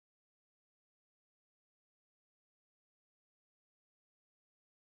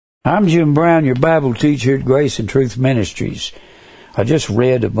I'm Jim Brown, your Bible teacher at Grace and Truth Ministries. I just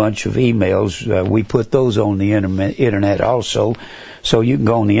read a bunch of emails. We put those on the internet also, so you can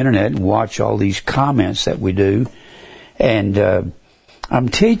go on the internet and watch all these comments that we do. And I'm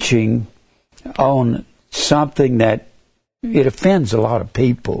teaching on something that it offends a lot of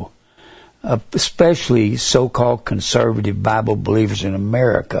people, especially so-called conservative Bible believers in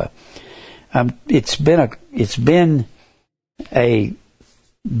America. It's been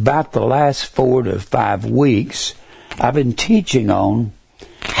about the last 4 to 5 weeks, I've been teaching on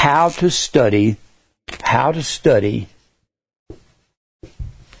how to study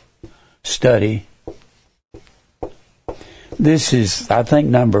This is, I think,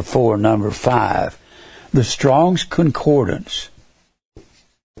 number 4, number 5. The Strong's Concordance.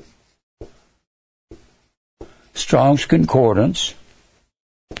 Strong's Concordance.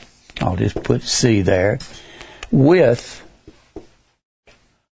 I'll just put C there. With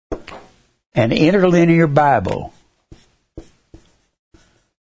an interlinear Bible.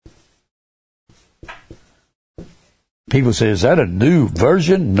 People say, is that a new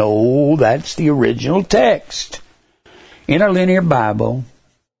version? No, that's the original text. Interlinear Bible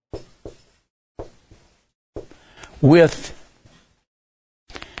with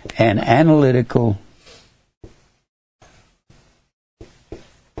an analytical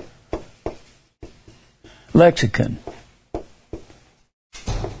lexicon.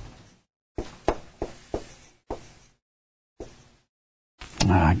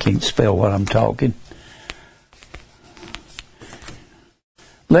 I can't spell what I'm talking.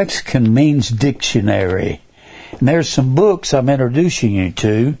 Lexicon means dictionary. And there's some books I'm introducing you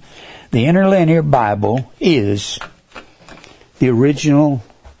to. The Interlinear Bible is the original,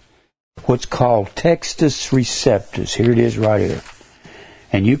 what's called Textus Receptus. Here it is right here.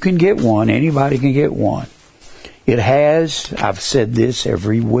 And you can get one. Anybody can get one. It has, I've said this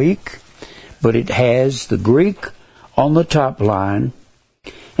every week, but it has the Greek on the top line,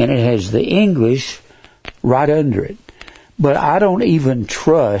 and it has the English right under it. But I don't even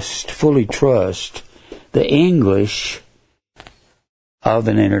fully trust the English of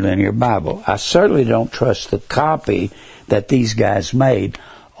an interlinear Bible. I certainly don't trust the copy that these guys made.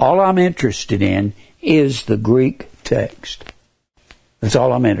 All I'm interested in is the Greek text. That's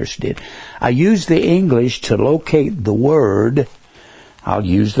all I'm interested in. I use the English to locate the word. I'll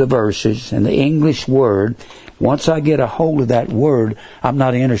use the verses and the English word. Once I get a hold of that word, I'm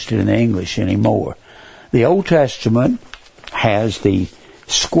not interested in the English anymore. The Old Testament has the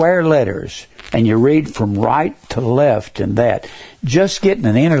square letters, and you read from right to left in that. Just getting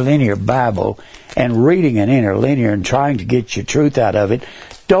an interlinear Bible and reading an interlinear and trying to get your truth out of it,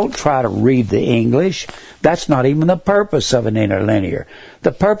 don't try to read the English. That's not even the purpose of an interlinear.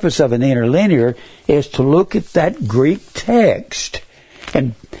 The purpose of an interlinear is to look at that Greek text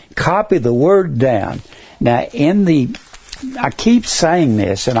and copy the word down. Now, I keep saying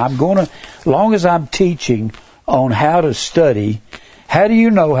this, and I'm going to, as long as I'm teaching on how to study, how do you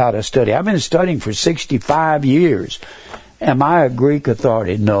know how to study? I've been studying for 65 years. Am I a Greek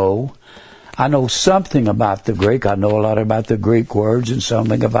authority? No. I know something about the Greek. I know a lot about the Greek words and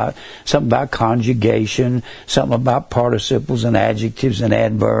something about conjugation, something about participles and adjectives and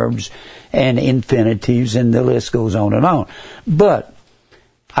adverbs and infinitives, and the list goes on and on. But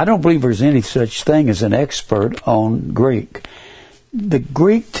I don't believe there's any such thing as an expert on Greek. The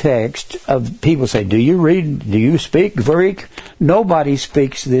Greek text of people say, do you speak Greek? Nobody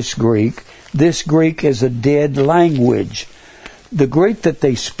speaks this Greek. This Greek is a dead language. The Greek that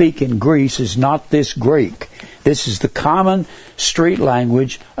they speak in Greece is not this Greek. This is the common street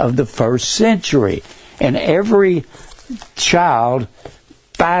language of the first century. And every child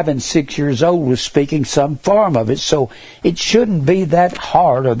 5 and 6 years old was speaking some form of it. So it shouldn't be that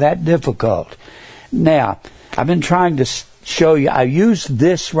hard or that difficult. Now, I've been trying to show you, I used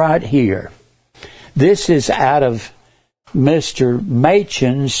this right here. This is out of Mr.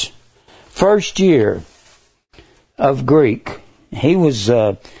 Machen's first year of Greek. He was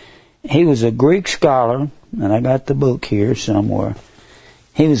a Greek scholar, and I got the book here somewhere.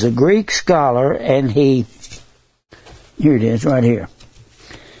 He was a Greek scholar, and here it is right here.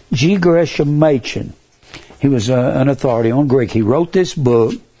 G. Gresham Machen. He was an authority on Greek. He wrote this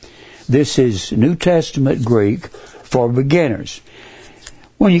book. This is New Testament Greek for beginners.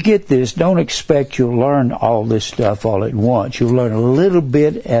 When you get this, don't expect you'll learn all this stuff all at once. You'll learn a little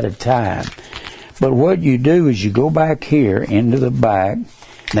bit at a time. But what you do is you go back here into the back. And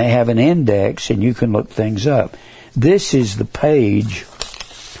they have an index, and you can look things up. This is the page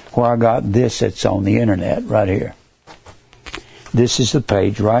where I got this that's on the internet right here. This is the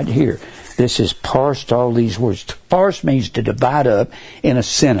page right here. This has parsed all these words. Parse means to divide up in a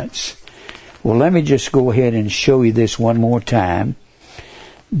sentence. Well, let me just go ahead and show you this one more time.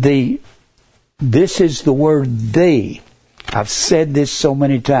 This is the word "the." I've said this so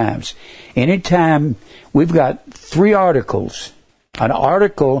many times. Anytime we've got three articles. An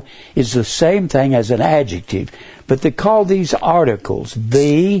article is the same thing as an adjective, but they call these articles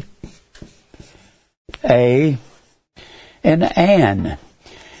 "the," "a," and "an."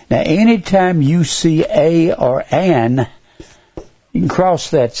 Now, anytime you see "a" or "an," you can cross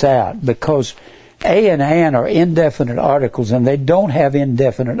that out, because "a" and "an" are indefinite articles, and they don't have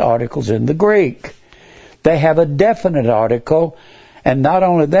indefinite articles in the Greek. They have a definite article, and not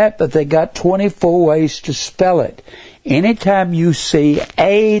only that, but they got 24 ways to spell it. Anytime you see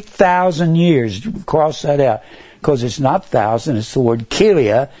 1,000 years, cross that out, because it's not thousand, it's the word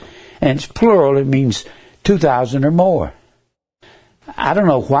kilia, and it's plural, it means 2,000 or more. I don't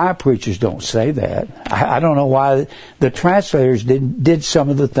know why preachers don't say that. I don't know why the translators did some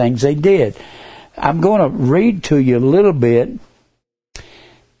of the things they did. I'm going to read to you a little bit.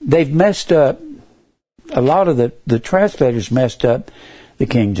 They've messed up, a lot of the translators messed up the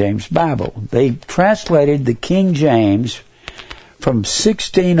King James Bible. They translated the King James from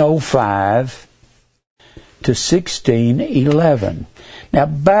 1605 to 1611. Now,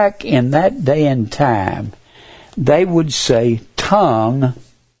 back in that day and time, they would say tongue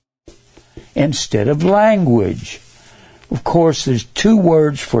instead of language. Of course, there's two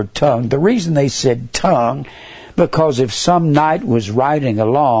words for tongue. The reason they said tongue, because if some knight was riding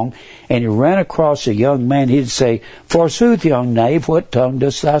along and he ran across a young man, he'd say, "Forsooth, young knave, what tongue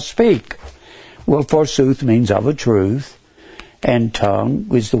dost thou speak?" Well, forsooth means of a truth, and tongue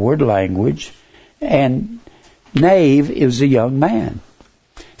is the word language, and knave is a young man.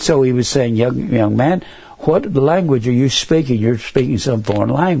 So he was saying, young man, what language are you speaking? You're speaking some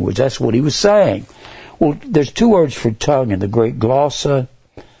foreign language. That's what he was saying. Well, there's two words for tongue in the Greek, glossa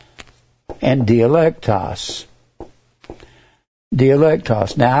and dialectos.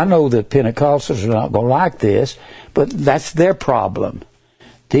 Dialectos. Now, I know the Pentecostals are not going to like this, but that's their problem.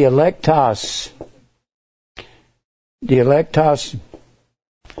 Dialectos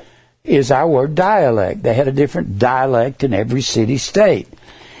is our word dialect. They had a different dialect in every city-state.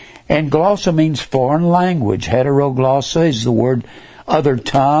 And glossa means foreign language. Heteroglossa is the word other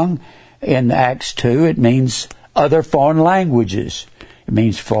tongue. In Acts 2, it means other foreign languages. It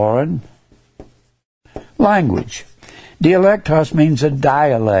means foreign language. Dialectos means a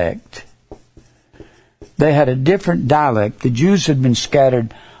dialect. They had a different dialect. The Jews had been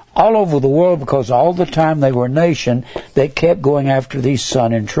scattered all over the world because all the time they were a nation, they kept going after these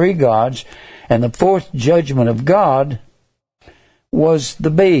sun and tree gods. And the fourth judgment of God was the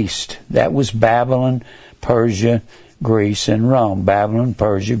beast. That was Babylon, Persia, Greece, and Rome. Babylon,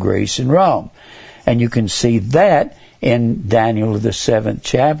 Persia, Greece, and Rome. And you can see that in Daniel, the 7th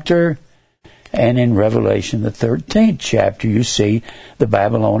chapter, and in Revelation, the 13th chapter. You see the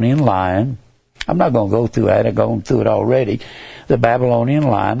Babylonian lion. I'm not going to go through that. I've gone through it already. The Babylonian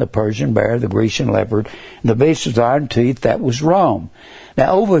lion, the Persian bear, the Grecian leopard, and the beast with iron teeth. That was Rome.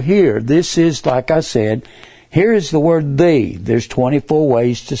 Now, over here, this is, like I said, here is the word "the." There's 24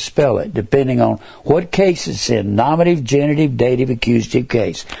 ways to spell it, depending on what case it's in. Nominative, genitive, dative, accusative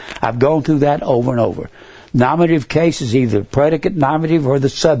case. I've gone through that over and over. Nominative case is either predicate, nominative, or the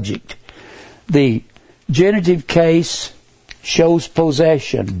subject. The genitive case shows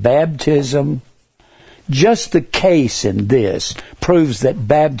possession, baptism. Just the case in this proves that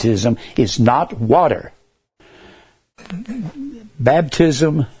baptism is not water.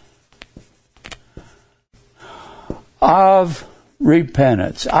 Baptism of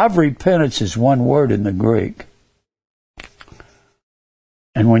repentance. Of repentance is one word in the Greek.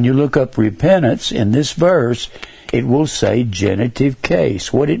 And when you look up repentance in this verse, it will say genitive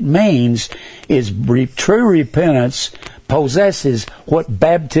case. What it means is true repentance possesses what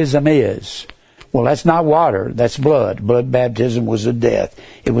baptism is. Well, that's not water, that's blood. Blood baptism was a death.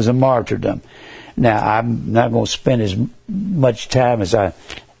 It was a martyrdom. Now, I'm not going to spend as much time as I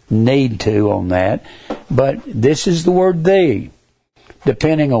need to on that, but this is the word "the."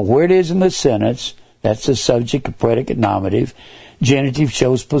 Depending on where it is in the sentence, that's the subject, a predicate, nominative. Genitive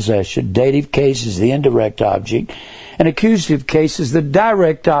shows possession. Dative case is the indirect object. And accusative case is the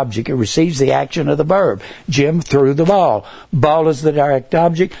direct object. It receives the action of the verb. Jim threw the ball. Ball is the direct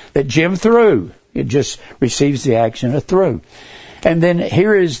object that Jim threw. It just receives the action of threw. And then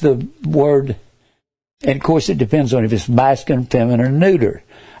here is the word, and of course it depends on if it's masculine, feminine, or neuter.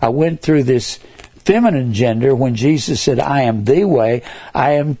 I went through this feminine gender when Jesus said, "I am the way,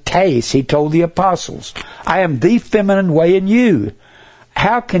 I am Tais." He told the apostles, "I am the feminine way in you."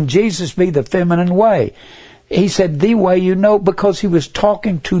 how can Jesus be the feminine way? He said, the way you know, because he was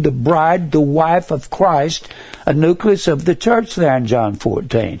talking to the bride, the wife of Christ, a nucleus of the church there in John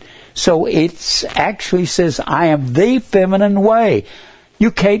 14. So it actually says, I am the feminine way.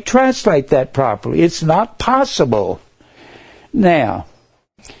 You can't translate that properly. It's not possible. Now,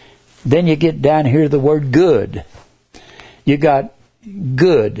 then you get down here to the word good. You got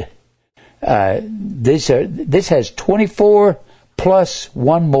good. This has 24 plus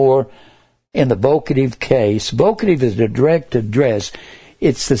one more in the vocative case. Vocative is a direct address.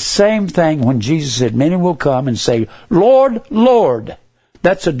 It's the same thing when Jesus said, many will come and say, Lord, Lord.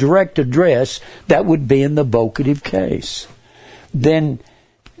 That's a direct address. That would be in the vocative case. Then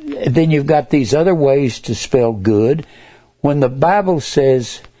you've got these other ways to spell good. When the Bible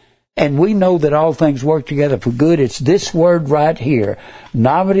says, and we know that all things work together for good, it's this word right here,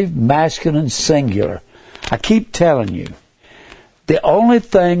 nominative, masculine, singular. I keep telling you, the only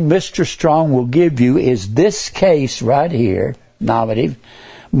thing Mr. Strong will give you is this case right here, nominative,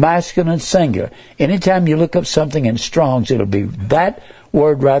 masculine, singular. Anytime you look up something in Strong's, it'll be that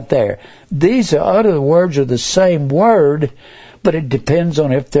word right there. These other words are the same word, but it depends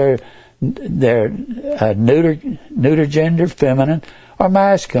on if they're neuter gender, feminine, or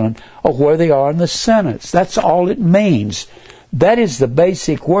masculine, or where they are in the sentence. That's all it means. That is the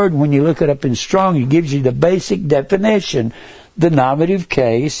basic word. When you look it up in Strong, it gives you the basic definition. The nominative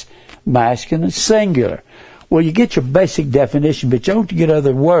case, masculine, singular. Well, you get your basic definition, but you don't get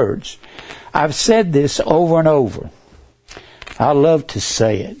other words. I've said this over and over. I love to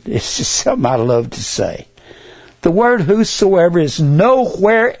say it. It's just something I love to say. The word whosoever is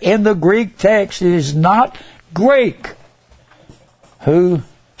nowhere in the Greek text. It is not Greek. Whosoever.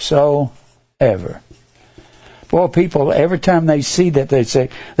 Boy, people, every time they see that, they say,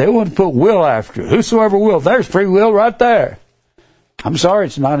 they wouldn't put will after it. Whosoever will. There's free will right there. I'm sorry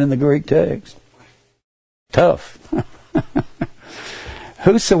it's not in the Greek text. Tough.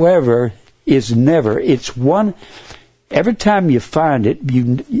 Whosoever is never. It's one. Every time you find it,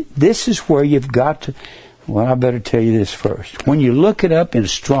 this is where you've got to. Well, I better tell you this first. When you look it up in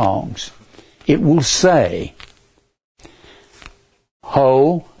Strong's, it will say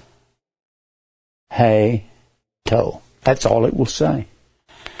ho, hey, to. That's all it will say.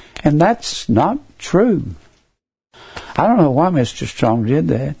 And that's not true. I don't know why Mr. Strong did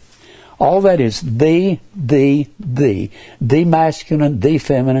that. All that is the masculine, the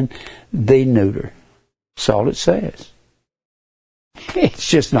feminine, the neuter. That's all it says. It's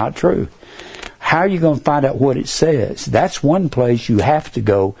just not true. How are you going to find out what it says? That's one place you have to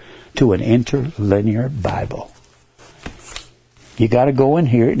go to an interlinear Bible. You got to go in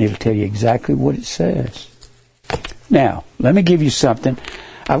here and it'll tell you exactly what it says. Now, let me give you something.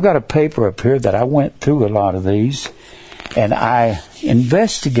 I've got a paper up here that I went through a lot of these, and I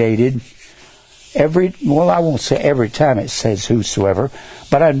investigated I won't say every time it says whosoever,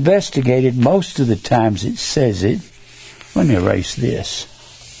 but I investigated most of the times it says it. Let me erase this.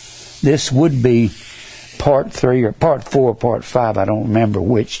 This would be part 3 or part 4 or part 5. I don't remember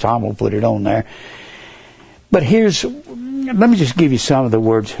which. Tom will put it on there. But let me just give you some of the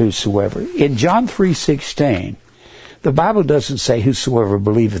words whosoever. In John 3:16, the Bible doesn't say whosoever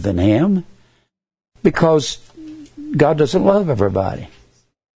believeth in him, because God doesn't love everybody.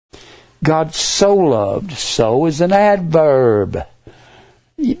 God so loved. So is an adverb.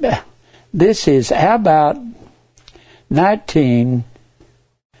 This is, how about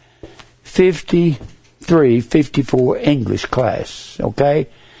 1953, 54 English class, okay?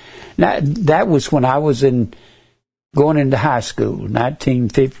 Now, that was when I was going into high school.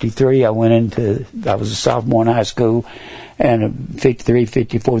 1953, I was a sophomore in high school, and 53,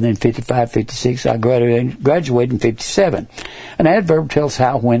 54, then 55, 56, I graduated in 57. An adverb tells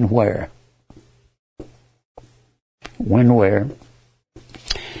how, when, where. When, where.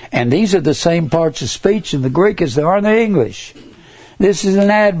 And these are the same parts of speech in the Greek as they are in the English. This is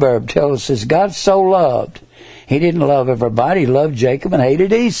an adverb. Tells us God so loved. He didn't love everybody. He loved Jacob and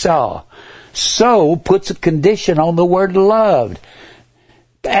hated Esau. So puts a condition on the word loved.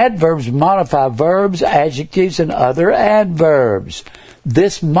 Adverbs modify verbs, adjectives, and other adverbs.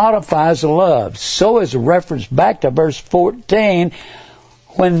 This modifies love. So is a reference back to verse 14,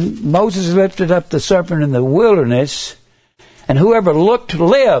 when Moses lifted up the serpent in the wilderness, and whoever looked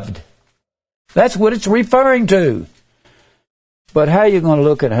lived. That's what it's referring to. But how are you going to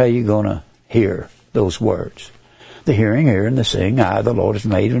look at how you're going to hear those words? The hearing, ear, and the seeing eye, the Lord has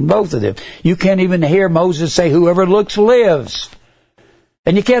made in both of them. You can't even hear Moses say, whoever looks lives.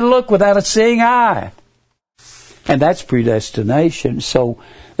 And you can't look without a seeing eye. And that's predestination. So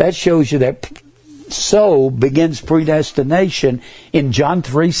that shows you that so begins predestination in John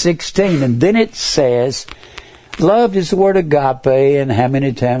 3:16. And then it says, love is the word agape, and how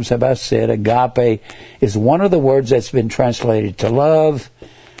many times have I said agape is one of the words that's been translated to love.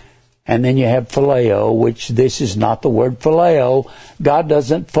 And then you have phileo, which this is not the word phileo. God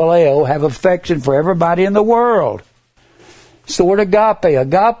doesn't phileo have affection for everybody in the world. It's the word agape.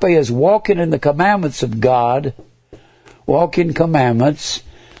 Agape is walking in the commandments of God. Walking commandments.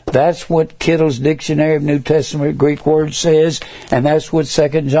 That's what Kittle's Dictionary of New Testament Greek Words says, and that's what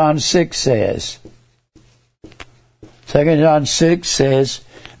 2 John 6 says. 2 John 6 says,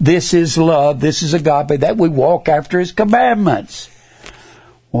 this is love, this is agape, that we walk after His commandments.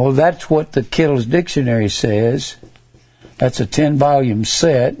 Well, that's what the Kittle's Dictionary says. That's a 10-volume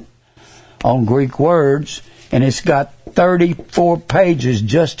set on Greek words, and it's got 34 pages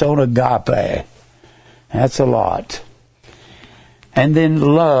just on agape. That's a lot. And then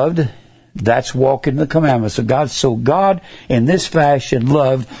loved, that's walking the commandments of God. So God, in this fashion,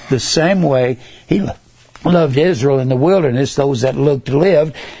 loved the same way He loved Israel in the wilderness, those that looked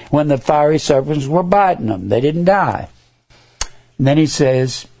lived, when the fiery serpents were biting them. They didn't die. And then He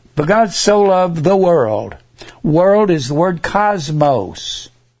says, but God so loved the world. World is the word cosmos.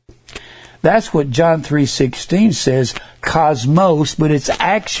 That's what John 3:16 says, cosmos, but it's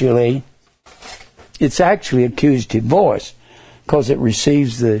actually accusative voice, because it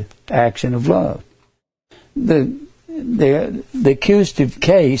receives the action of love. The accusative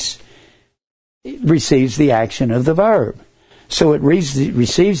case receives the action of the verb. So it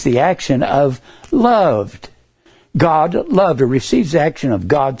receives the action of loved. God loved, or receives the action of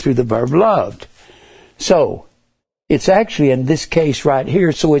God through the verb loved. So it's actually in this case right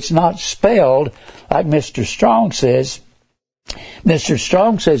here, so it's not spelled like Mr. Strong says. Mr.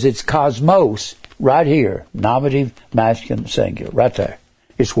 Strong says it's cosmos. Right here, nominative, masculine, singular, right there.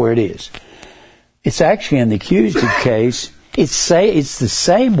 It's where it is. It's actually in the accusative case. It's the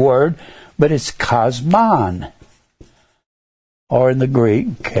same word, but it's cosmon, or in the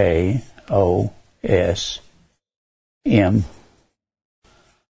Greek, K-O-S-M-O-N.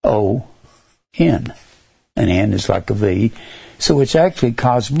 An N is like a V, so it's actually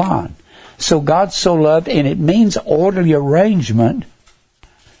cosmon. So God so loved, and it means orderly arrangement.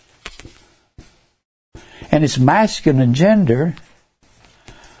 And it's masculine gender.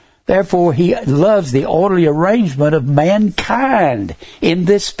 Therefore, He loves the orderly arrangement of mankind in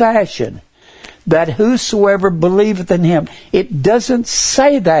this fashion, that whosoever believeth in Him. It doesn't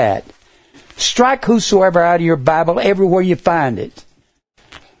say that. Strike whosoever out of your Bible everywhere you find it.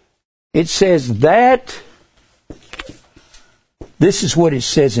 It says that. This is what it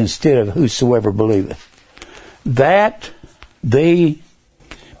says instead of whosoever believeth. That the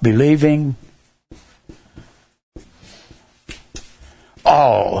believing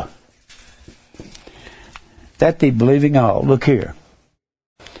all. That the believing all. Look here.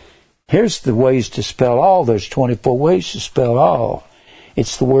 Here's the ways to spell all. There's 24 ways to spell all.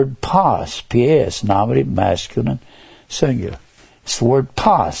 It's the word pas, P-A-S, nominative, masculine, singular. It's the word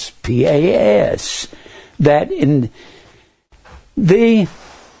pas, P-A-S. That in the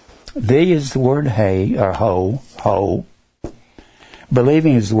is the word hey, or ho.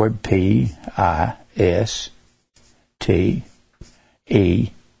 Believing is the word P-I-S-T-E-U-O-N.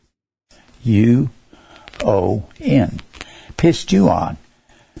 Pistuon.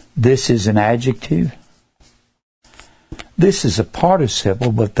 This is an adjective. This is a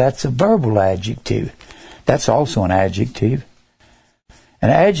participle, but that's a verbal adjective. That's also an adjective. An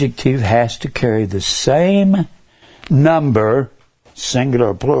adjective has to carry the same number, singular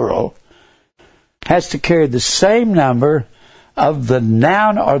or plural, has to carry the same number of the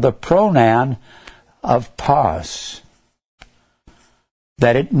noun or the pronoun of pas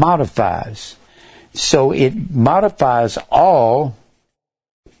that it modifies. So it modifies all,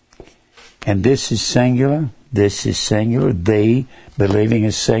 and this is singular, this is singular, the, believing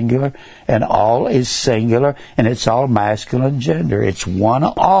is singular, and all is singular, and it's all masculine gender. It's one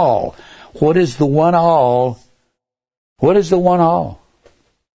all. What is the one all? What is the one all?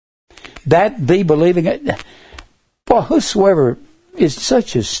 That the believing it. Well, whosoever is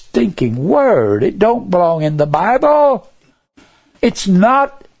such a stinking word. It don't belong in the Bible. It's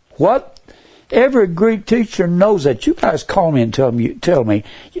not what every Greek teacher knows that. You guys call me and tell me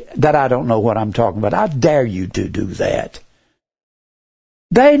that I don't know what I'm talking about. I dare you to do that.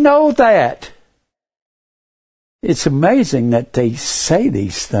 They know that. It's amazing that they say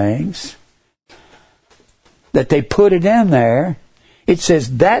these things, that they put it in there. It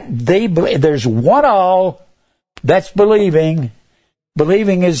says that there's one all, that's believing.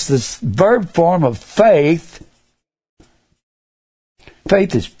 Believing is the verb form of faith.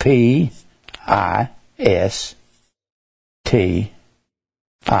 Faith is P-I-E-T-H. S. The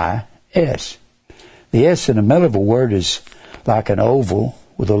S in the middle of a word is like an oval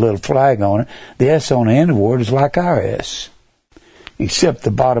with a little flag on it. The S on the end of the word is like our S, except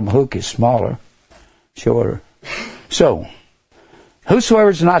the bottom hook is smaller, shorter. So,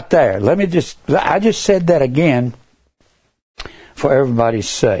 whosoever's not there. I just said that again for everybody's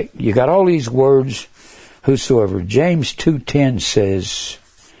sake. You got all these words, whosoever. James 2:10 says,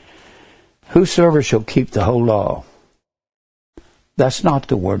 whosoever shall keep the whole law. That's not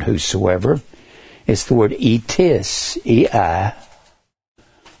the word whosoever. It's the word etis, E-I-T-I-S.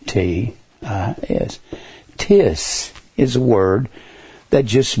 Tis is a word that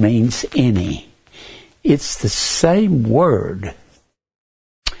just means any. It's the same word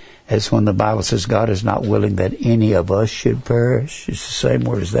as when the Bible says God is not willing that any of us should perish. It's the same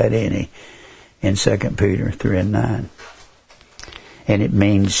word as that any in 2 Peter 3:9. And it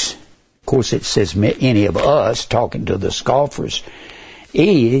means, of course it says any of us, talking to the scoffers.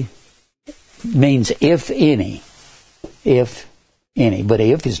 E means if any. If any. But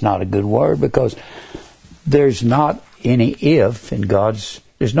if is not a good word because there's not any if in God's,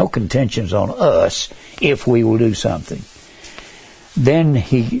 there's no contentions on us if we will do something. Then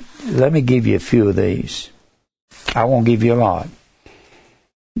let me give you a few of these. I won't give you a lot.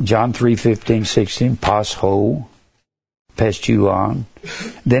 John 3:15-16, pas ho, pestuon.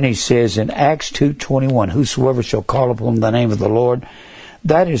 Then he says in Acts 2:21, whosoever shall call upon the name of the Lord,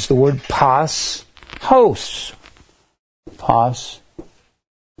 that is the word pas hos. Pas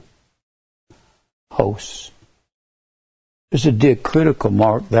hos. There's a diacritical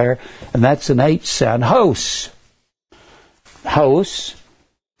mark there, and that's an H sound. Hos. Hos.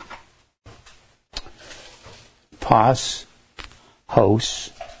 Pas hos.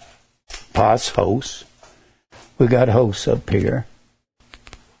 Pas hos. We got hos up here.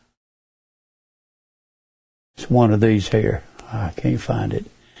 It's one of these here. I can't find it.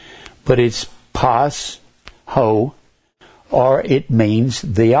 But it's pas ho, or it means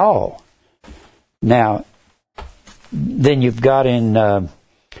the all. Now, then you've got in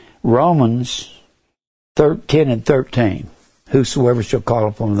Romans 10:13, whosoever shall call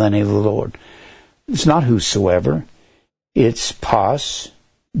upon the name of the Lord. It's not whosoever. It's pas,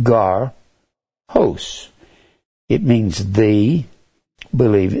 gar, hos. It means the,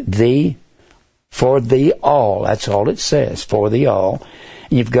 believe it, the, for the all. That's all it says, for the all.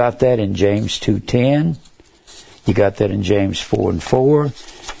 And you've got that in James 2:10. You got that in James 4:4.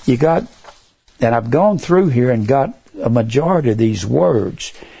 You got, and I've gone through here and got a majority of these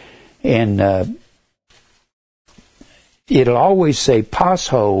words. And it'll always say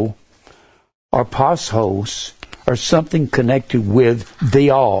pasho or pashos or something connected with the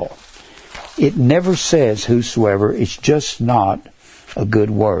all. It never says whosoever. It's just not a good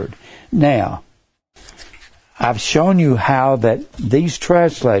word. Now, I've shown you how that these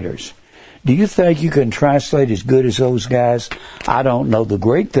translators, do you think you can translate as good as those guys? I don't know. The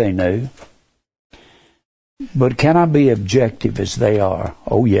Greek they knew. But can I be objective as they are?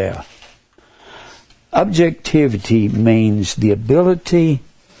 Oh, yeah. Objectivity means the ability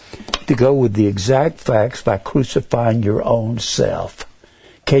to go with the exact facts by crucifying your own self.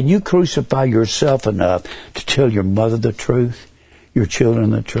 Can you crucify yourself enough to tell your mother the truth, your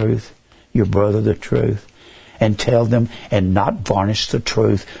children the truth, your brother the truth, and tell them and not varnish the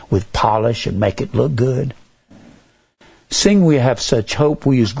truth with polish and make it look good? Seeing we have such hope,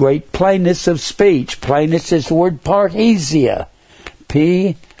 we use great plainness of speech. Plainness is the word parrhesia.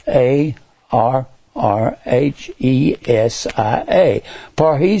 P-A-R-R-H-E-S-I-A.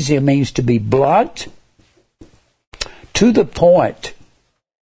 Parrhesia means to be blunt, to the point,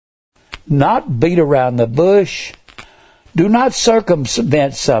 not beat around the bush. Do not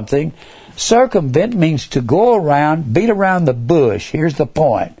circumvent something. Circumvent means to go around, beat around the bush. Here's the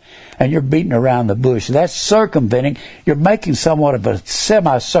point. And you're beating around the bush. That's circumventing. You're making somewhat of a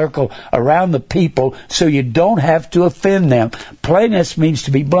semicircle around the people so you don't have to offend them. Plainness means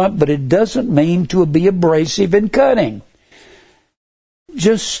to be blunt, but it doesn't mean to be abrasive and cutting.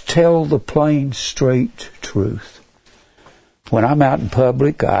 Just tell the plain, straight truth. When I'm out in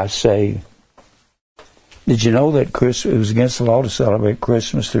public, I say, did you know that it was against the law to celebrate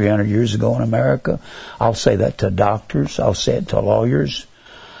Christmas 300 years ago in America? I'll say that to doctors. I'll say it to lawyers.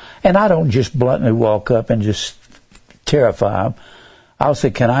 And I don't just bluntly walk up and just terrify them. I'll say,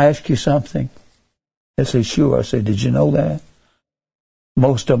 can I ask you something? They say, sure. I say, did you know that?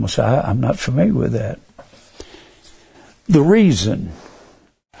 Most of them will say, I'm not familiar with that. The reason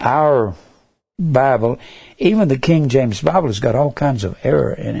our Bible, even the King James Bible, has got all kinds of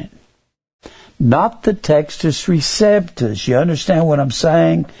error in it. Not the Textus Receptus. You understand what I'm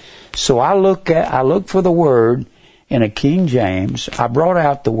saying? So I look for the word in a King James. I brought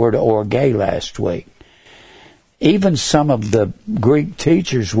out the word orge last week. Even some of the Greek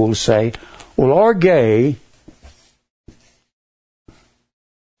teachers will say, well, orge,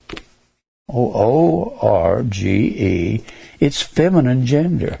 O-R-G-E, it's feminine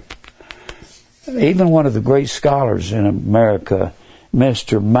gender. Even one of the great scholars in America,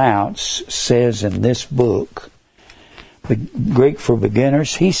 Mr. Mounts, says in this book, The Greek for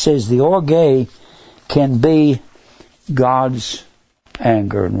Beginners, he says the orge can be God's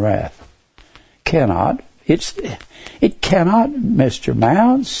anger and wrath. Cannot. It cannot, Mr.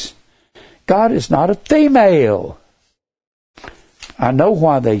 Mounts. God is not a female. I know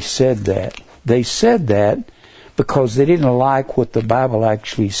why they said that. They said that because they didn't like what the Bible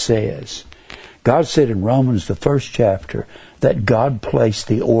actually says. God said in Romans, the 1st chapter, that God placed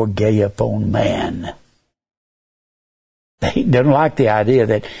the orge upon man. They don't like the idea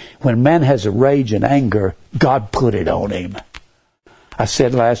that when man has a rage and anger, God put it on him. I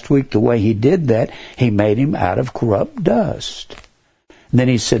said last week the way he did that, he made him out of corrupt dust. And then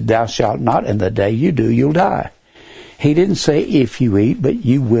he said, thou shalt not, and the day you do, you'll die. He didn't say if you eat, but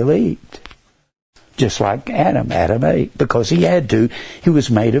you will eat. Just like Adam. Adam ate because he had to. He was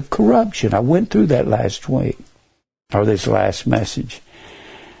made of corruption. I went through that last week, or this last message.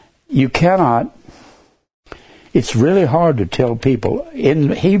 You cannot, it's really hard to tell people.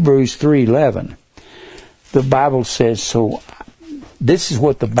 In Hebrews 3:11, the Bible says, so this is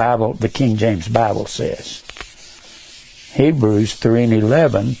what the King James Bible says. Hebrews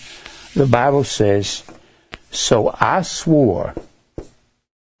 3:11, the Bible says, so I swore.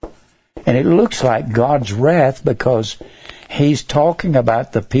 And it looks like God's wrath because he's talking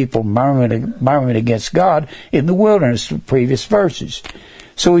about the people murmuring against God in the wilderness, the previous verses.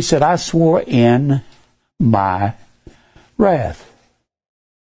 So he said, I swore in my wrath.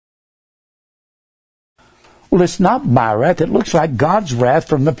 Well, it's not my wrath. It looks like God's wrath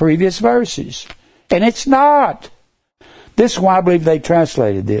from the previous verses. And it's not. This is why I believe they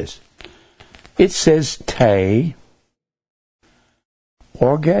translated this. It says te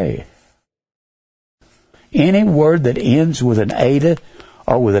orge. Any word that ends with an eta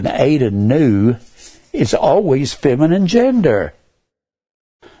or with an eta nu is always feminine gender.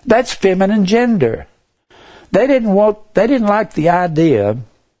 That's feminine gender. They didn't like the idea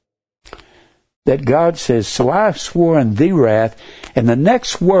that God says, so I swore in thee wrath, and the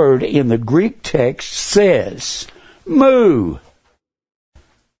next word in the Greek text says, mu.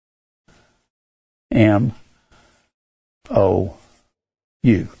 M-O-U.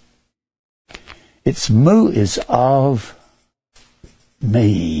 Its mu is of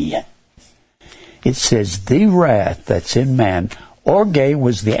me. It says, the wrath that's in man. Orge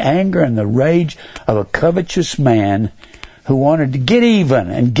was the anger and the rage of a covetous man who wanted to get even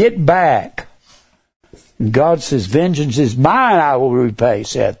and get back. And God says, vengeance is mine, I will repay,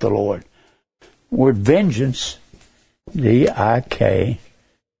 saith the Lord. The word vengeance, D-I-K-E.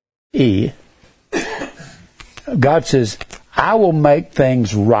 God says, I will make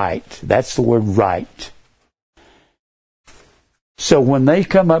things right. That's the word right. So when they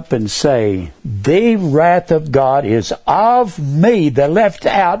come up and say, the wrath of God is of me, they left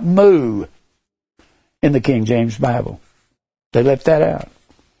out mu in the King James Bible. They left that out.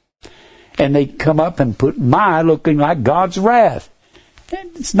 And they come up and put my looking like God's wrath.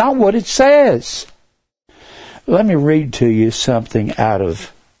 It's not what it says. Let me read to you something out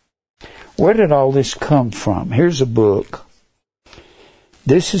of, where did all this come from? Here's a book.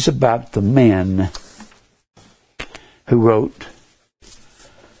 This is about the men who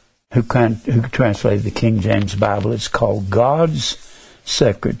translated the King James Bible. It's called God's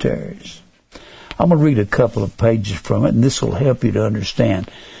Secretaries. I'm going to read a couple of pages from it, and this will help you to understand.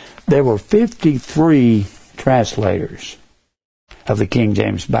 There were 53 translators of the King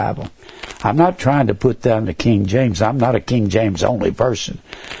James Bible. I'm not trying to put down the King James. I'm not a King James only person.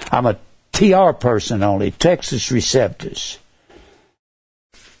 I'm a TR person only, Textus Receptus.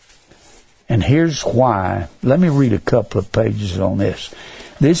 And here's why. Let me read a couple of pages on this.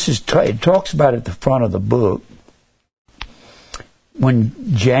 It talks about at the front of the book when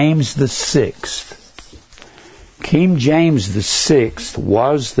James the Sixth, King James the Sixth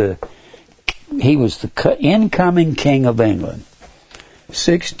was the incoming king of England. I'll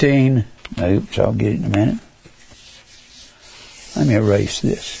get it in a minute. Let me erase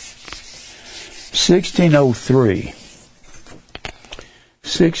this. 1603.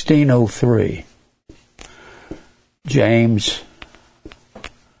 James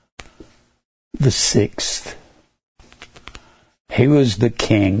the Sixth He was the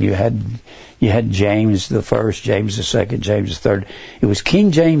king. You had James the First, James the Second, James the Third. It was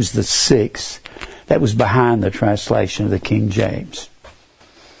King James the Sixth that was behind the translation of the King James.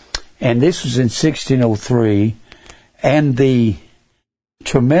 And this was in 1603, and the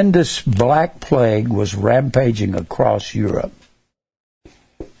tremendous Black Plague was rampaging across Europe.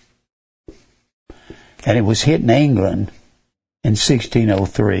 And it was hitting England in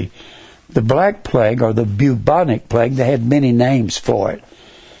 1603. The Black Plague, or the bubonic plague, they had many names for it,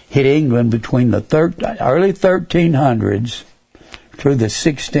 hit England between the early 1300s through the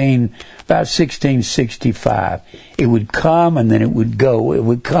about 1665. It would come and then it would go. It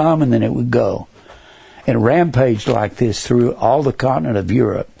would come and then it would go. And rampaged like this through all the continent of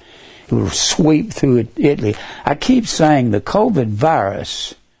Europe. It would sweep through Italy. I keep saying the COVID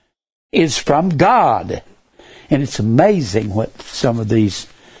virus is from God. And it's amazing what some of these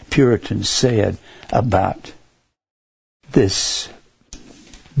Puritans said about this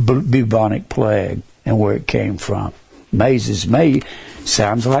bubonic plague and where it came from. Amazes me.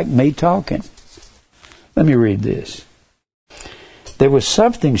 Sounds like me talking. Let me read this. There was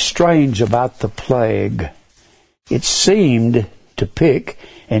something strange about the plague. It seemed to pick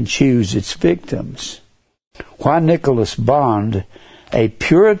and choose its victims. Why Nicholas Bond, a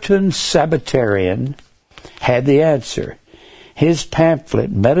Puritan Sabbatarian, had the answer. His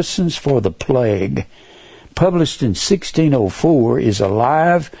pamphlet, Medicines for the Plague, published in 1604, is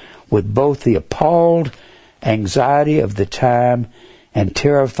alive with both the appalled anxiety of the time and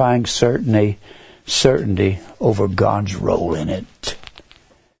terrifying certainty over God's role in it.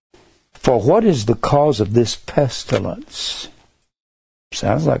 For what is the cause of this pestilence?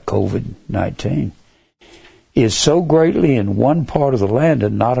 Sounds like COVID-19. Is so greatly in one part of the land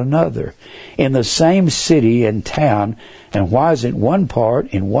and not another, in the same city and town, and why is it one part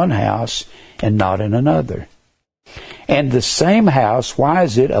in one house and not in another? And the same house, why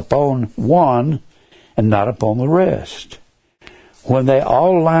is it upon one and not upon the rest? When they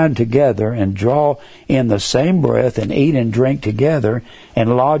all line together and draw in the same breath and eat and drink together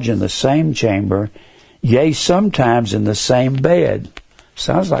and lodge in the same chamber, yea, sometimes in the same bed.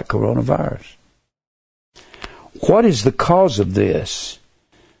 Sounds like coronavirus. What is the cause of this?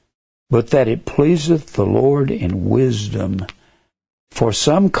 But that it pleaseth the Lord in wisdom, for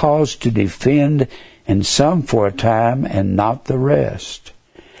some cause to defend, and some for a time, and not the rest.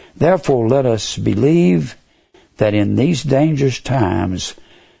 Therefore let us believe that in these dangerous times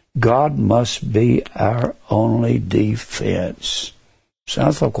God must be our only defense.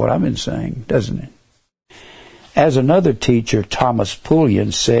 Sounds like what I've been saying, doesn't it? As another teacher, Thomas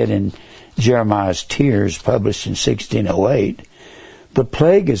Pulliam, said in Jeremiah's Tears, published in 1608, the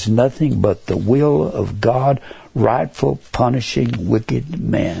plague is nothing but the will of God, rightful punishing wicked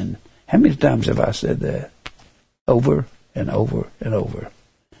men. How many times have I said that? Over and over and over.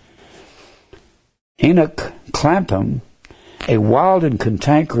 Enoch Clapham, a wild and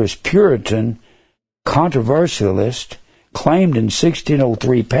cantankerous Puritan controversialist, claimed in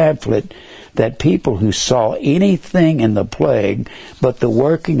 1603 pamphlet that people who saw anything in the plague but the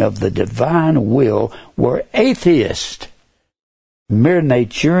working of the divine will were atheists, mere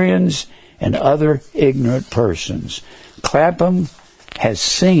naturians, and other ignorant persons. Clapham has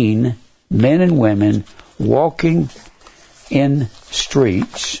seen men and women walking in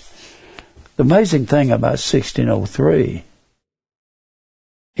streets. The amazing thing about 1603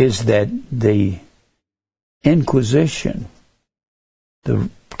 is that the Inquisition, the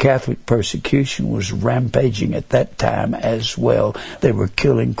Catholic persecution, was rampaging at that time as well. They were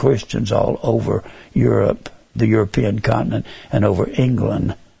killing Christians all over Europe, the European continent, and over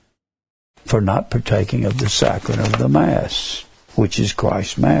England for not partaking of the sacrament of the Mass, which is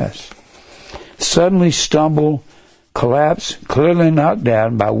Christ's Mass. Suddenly stumble, collapse, clearly knocked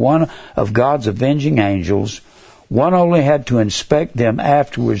down by one of God's avenging angels. One only had to inspect them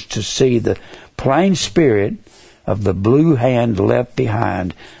afterwards to see the plain spirit of the blue hand left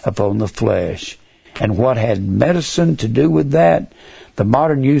behind upon the flesh. And what had medicine to do with that? The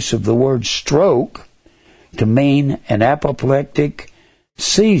modern use of the word stroke to mean an apoplectic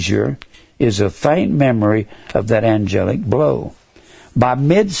seizure is a faint memory of that angelic blow. By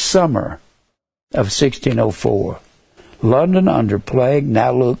midsummer of 1604, London under plague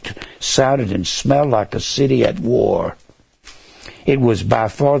now looked, sounded, and smelled like a city at war. It was by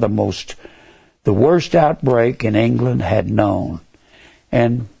far the worst outbreak in England had known.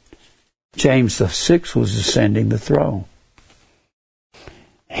 And James VI was ascending the throne.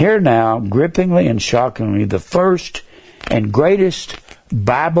 Here now, grippingly and shockingly, the first and greatest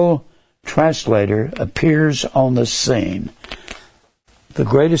Bible translator appears on the scene. The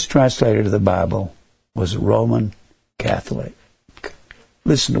greatest translator of the Bible was a Roman Catholic.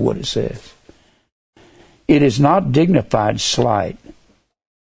 Listen to what it says. It is not dignified slight.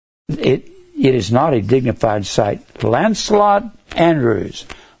 It is not a dignified sight. Lancelot Andrewes.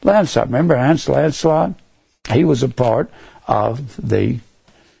 Lancelot, remember Lancelot? He was a part of the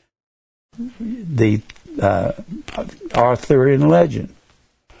Arthurian legend.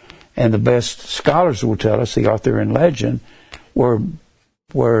 And the best scholars will tell us the Arthurian legend were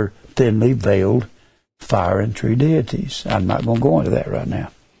thinly veiled fire and tree deities. I'm not going to go into that right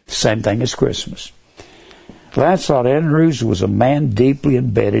now. Same thing as Christmas. Lancelot Andrewes was a man deeply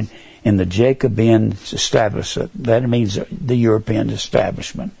embedded in the Jacobean establishment. That means the European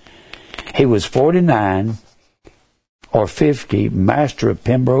establishment. He was 49 or 50, master of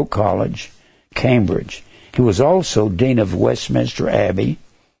Pembroke College, Cambridge. He was also dean of Westminster Abbey.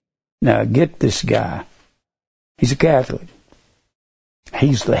 Now get this guy. He's a Catholic.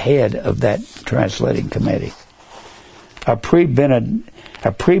 He's the head of that translating committee. A prebendary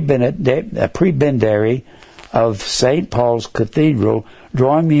of St. Paul's Cathedral,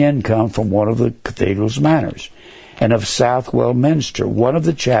 drawing the income from one of the cathedral's manors, and of Southwell Minster, one of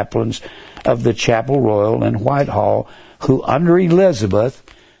the chaplains of the Chapel Royal in Whitehall, who under Elizabeth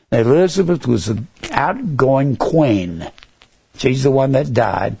was the outgoing queen. She's the one that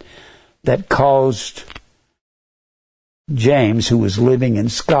died, that caused James, who was living in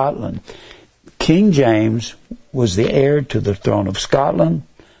Scotland. King James was the heir to the throne of Scotland,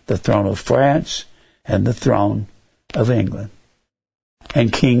 the throne of France, and the throne of England.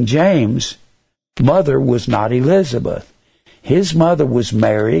 And King James' mother was not Elizabeth. His mother was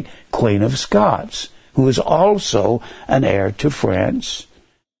Mary, Queen of Scots, who was also an heir to France,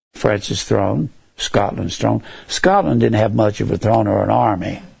 France's throne, Scotland's throne. Scotland didn't have much of a throne or an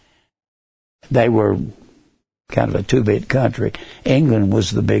army. They were kind of a two-bit country. England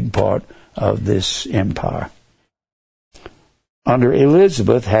was the big part of this empire. Under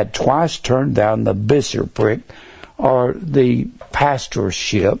Elizabeth, had twice turned down the bishopric, or the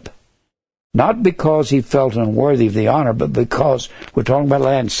pastorship, not because he felt unworthy of the honor, but because we're talking about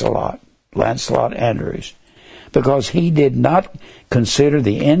Lancelot Andrewes, because he did not consider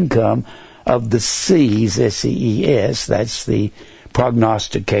the income of the sees, S-E-E-S, that's the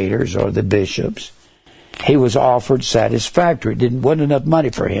prognosticators or the bishops. He was offered satisfactory. It wasn't enough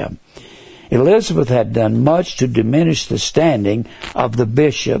money for him. Elizabeth had done much to diminish the standing of the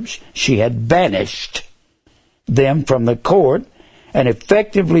bishops. She had banished them from the court and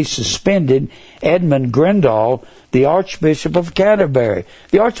effectively suspended Edmund Grindal, the Archbishop of Canterbury.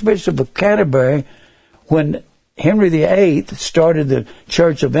 The Archbishop of Canterbury, when Henry VIII started the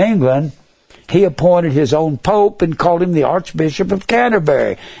Church of England, he appointed his own pope and called him the Archbishop of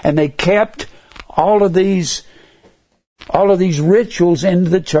Canterbury. And they kept all of these rituals in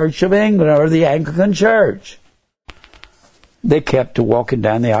the Church of England, or the Anglican Church. They kept to walking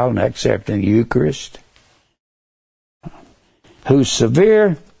down the aisle and accepting the Eucharist.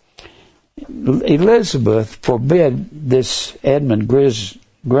 Elizabeth forbid this Edmund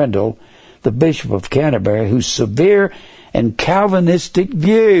Grindal, the Bishop of Canterbury, whose severe and Calvinistic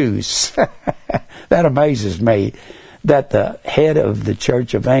views, that amazes me, that the head of the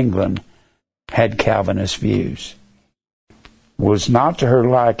Church of England had Calvinist views, was not to her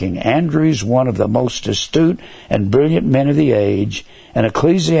liking. Andrewes, one of the most astute and brilliant men of the age, and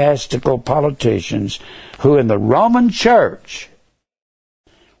ecclesiastical politicians who in the Roman Church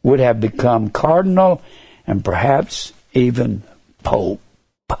would have become cardinal and perhaps even pope.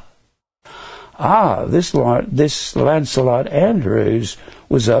 This Lancelot Andrewes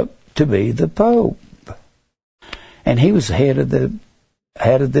was up to be the pope, and he was head of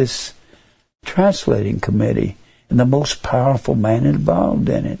this translating committee and the most powerful man involved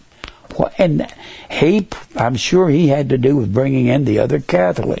in it. And I'm sure he had to do with bringing in the other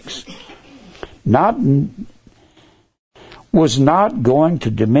Catholics. Was not going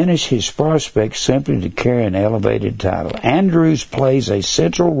to diminish his prospects simply to carry an elevated title. Andrewes plays a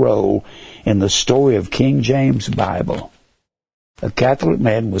central role in the story of King James' Bible. A Catholic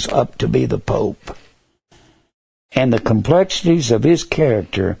man was up to be the Pope. And the complexities of his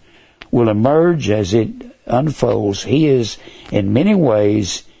character will emerge as it unfolds. He is, in many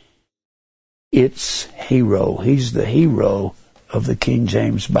ways, its hero. He's the hero of the King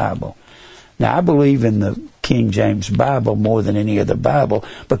James Bible. Now, I believe in the King James Bible more than any other Bible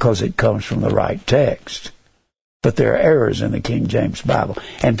because it comes from the right text. But there are errors in the King James Bible.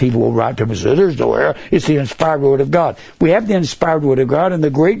 And people will write to me and say, there's no error. It's the inspired Word of God. We have the inspired Word of God in the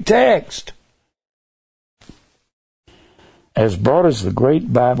Greek text. As broad as the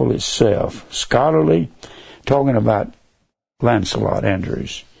great Bible itself, scholarly, talking about Lancelot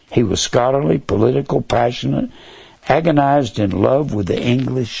Andrewes. He was scholarly, political, passionate, agonized in love with the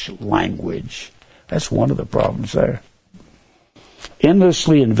English language. That's one of the problems there.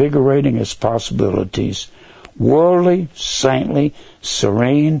 Endlessly invigorating its possibilities, worldly, saintly,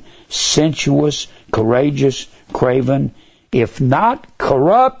 serene, sensuous, courageous, craven, if not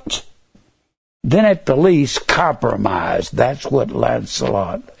corrupt, then at the least compromised. That's what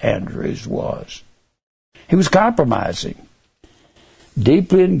Lancelot Andrewes was. He was compromising.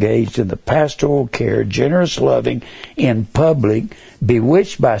 Deeply engaged in the pastoral care, generous, loving, in public,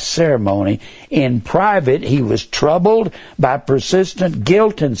 bewitched by ceremony. In private, he was troubled by persistent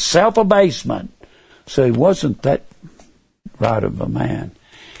guilt and self-abasement. So he wasn't that right of a man.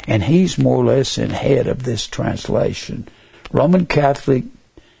 And he's more or less in head of this translation. Roman Catholic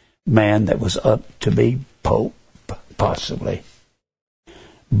man that was up to be Pope, possibly.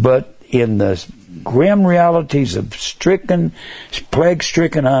 But in the grim realities of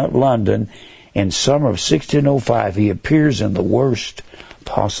plague-stricken London, in summer of 1605, he appears in the worst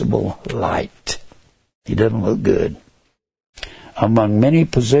possible light. He doesn't look good. Among many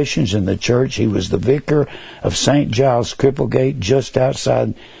positions in the church, he was the vicar of St. Giles Cripplegate, just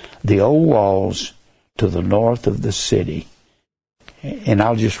outside the old walls to the north of the city. And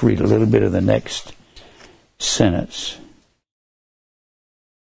I'll just read a little bit of the next sentence.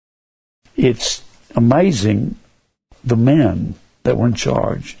 It's amazing the men that were in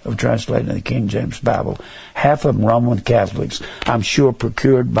charge of translating the King James Bible. Half of them Roman Catholics, I'm sure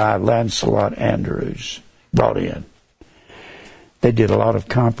procured by Lancelot Andrewes, brought in. They did a lot of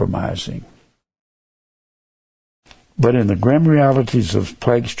compromising. But in the grim realities of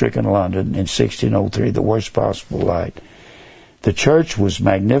plague-stricken London in 1603, the worst possible light, the church was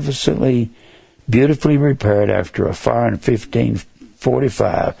magnificently, beautifully repaired after a fire in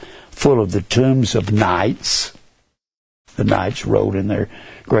 1545, full of the tombs of knights. The knights rode in their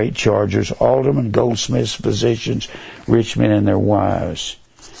great chargers, aldermen, goldsmiths, physicians, rich men and their wives.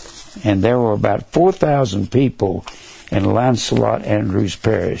 And there were about 4,000 people in Lancelot Andrewes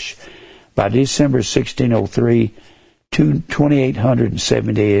parish. By December 1603,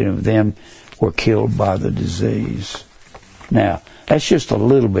 2,878 of them were killed by the disease. Now, that's just a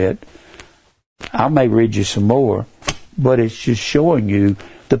little bit. I may read you some more, but it's just showing you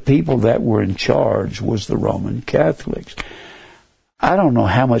the people that were in charge was the Roman Catholics. I don't know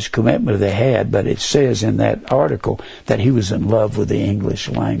how much commitment they had, but it says in that article that he was in love with the English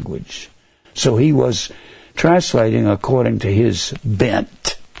language. So he was translating according to his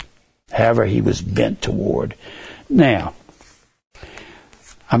bent, however he was bent toward. Now,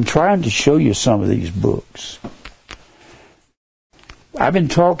 I'm trying to show you some of these books. I've been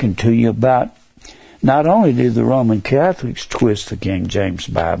talking to you about not only did the Roman Catholics twist the King James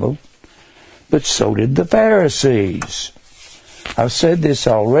Bible, but so did the Pharisees. I've said this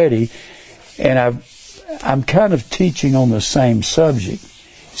already, and I'm kind of teaching on the same subject.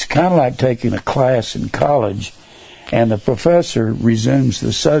 It's kind of like taking a class in college, and the professor resumes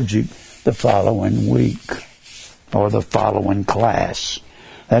the subject the following week, or the following class.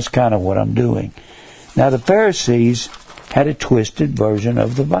 That's kind of what I'm doing. Now, the Pharisees had a twisted version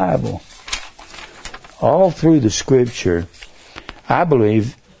of the Bible. All through the Scripture, I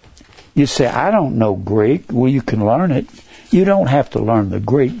believe, you say, I don't know Greek. Well, you can learn it. You don't have to learn the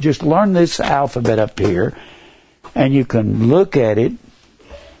Greek. Just learn this alphabet up here, and you can look at it.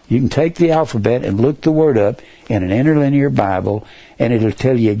 You can take the alphabet and look the word up in an interlinear Bible, and it'll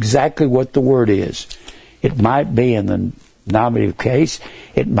tell you exactly what the word is. It might be in the nominative case.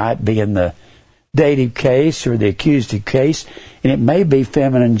 It might be in the dative case or the accusative case, and it may be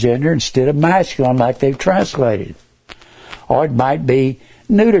feminine gender instead of masculine like they've translated. Or it might be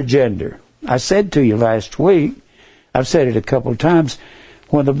neuter gender. I said to you last week, I've said it a couple of times,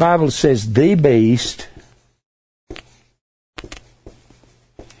 when the Bible says the beast,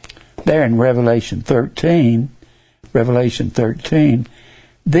 there in Revelation 13,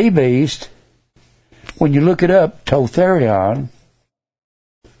 the beast, when you look it up, Totherion,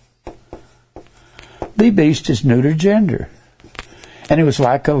 the beast is neuter gender. And it was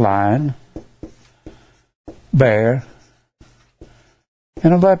like a lion, bear,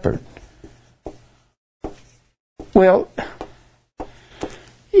 and a leopard. Well,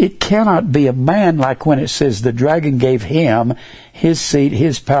 it cannot be a man like when it says the dragon gave him his seat,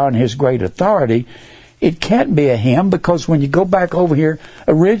 his power, and his great authority. It can't be a him because when you go back over here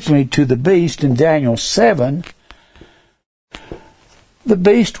originally to the beast in Daniel 7, the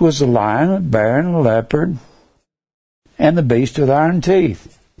beast was a lion, a bear, and a leopard, and the beast with iron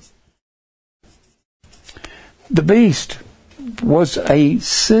teeth. The beast was a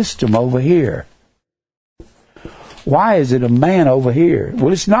system over here. Why is it a man over here?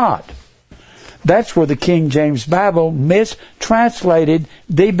 Well, it's not. That's where the King James Bible mistranslated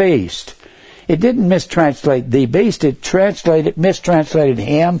the beast. It didn't mistranslate the beast, it mistranslated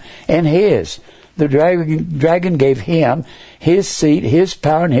him and his. The dragon gave him his seat, his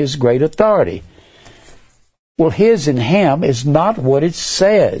power, and his great authority. Well, his and him is not what it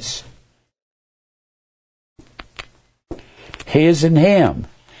says. His and him.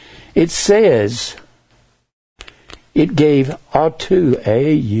 It says it gave autou,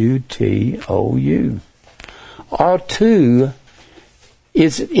 A-U-T-O-U. Autou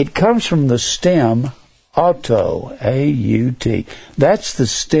it comes from the stem auto, A-U-T. That's the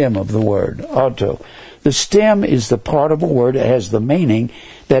stem of the word, auto. The stem is the part of a word that has the meaning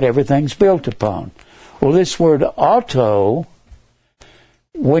that everything's built upon. Well, this word auto,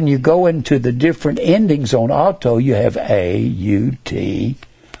 when you go into the different endings on auto, you have A-U-T-O,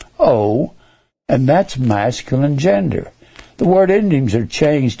 and that's masculine gender. The word endings are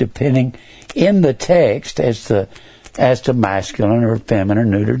changed depending in the text as to masculine or feminine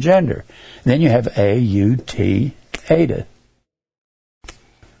or neuter gender. Then you have A-U-T, Ada.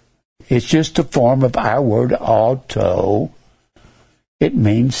 It's just a form of our word auto. It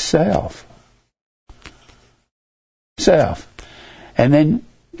means self. Self. And then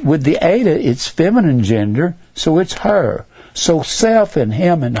with the Ada, it's feminine gender, so it's her. So self and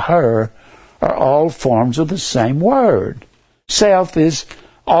him and her are all forms of the same word. Self is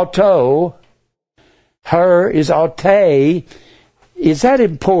auto. Her is aute. Is that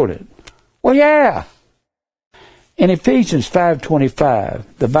important? Well, yeah. In Ephesians 5:25,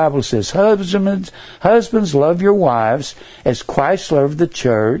 the Bible says, Husbands, love your wives as Christ loved the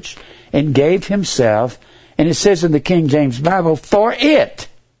church and gave himself. And it says in the King James Bible, for it.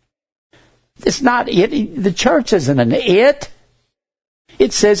 It's not it. The church isn't an it.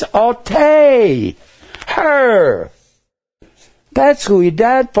 It says aute. Her. That's who he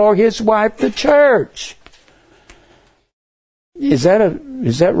died for, his wife, the church. Is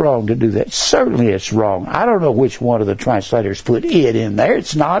that wrong to do that? Certainly it's wrong. I don't know which one of the translators put it in there.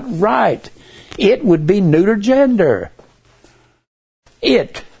 It's not right. It would be neuter gender.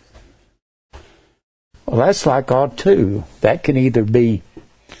 It. Well, that's like autou. That can either be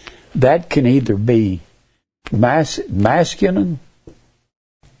masculine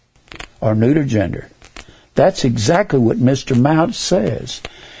or neuter gender. That's exactly what Mr. Mount says.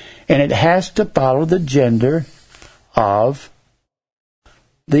 And it has to follow the gender of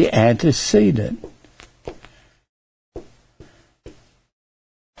the antecedent.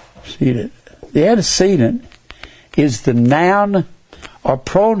 The antecedent is the noun or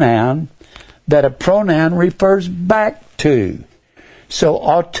pronoun that a pronoun refers back to. So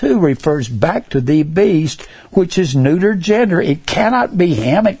autou refers back to the beast, which is neuter gender. It cannot be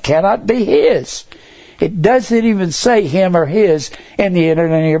him, it cannot be his. It doesn't even say him or his in the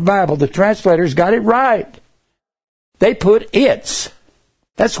Interlinear Bible. The translators got it right. They put its.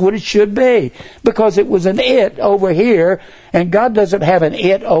 That's what it should be. Because it was an it over here, and God doesn't have an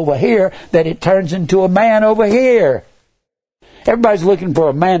it over here that it turns into a man over here. Everybody's looking for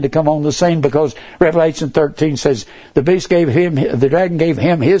a man to come on the scene because Revelation 13 says the dragon gave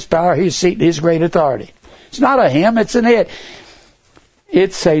him his power, his seat, his great authority. It's not a him, it's an it.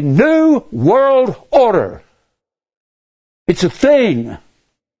 It's a new world order. It's a thing.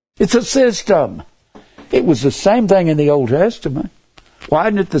 It's a system. It was the same thing in the Old Testament. Why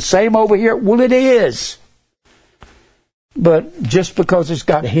isn't it the same over here? Well, it is. But just because it's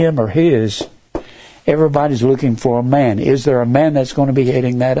got him or his, everybody's looking for a man. Is there a man that's going to be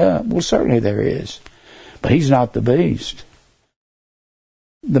heading that up? Well, certainly there is. But he's not the beast.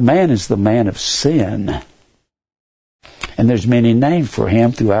 The man is the man of sin. And there's many names for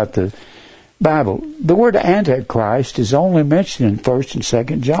him throughout the Bible. The word Antichrist is only mentioned in 1st and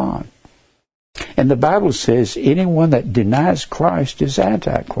 2nd John. And the Bible says anyone that denies Christ is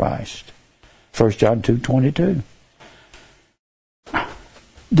Antichrist. 1 John 2:22.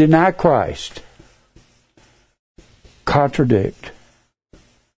 Deny Christ. Contradict.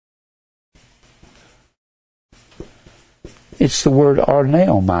 It's the word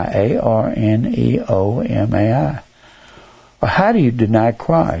arneomai, A-R-N-E-O-M-A-I. Or how do you deny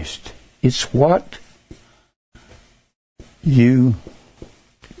Christ? It's what you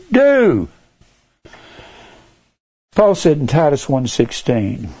do. Paul said in Titus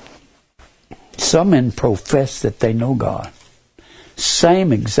 1:16, some men profess that they know God.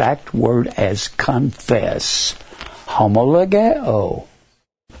 Same exact word as confess. Homologeo.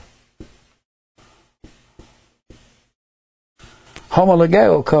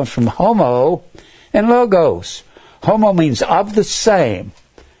 Homologeo comes from homo and logos. Homo means of the same.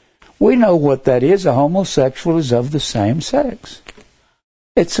 We know what that is. A homosexual is of the same sex.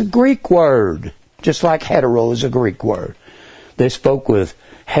 It's a Greek word, just like hetero is a Greek word. They spoke with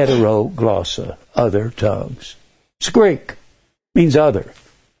heteroglossa, other tongues. It's Greek. Means other.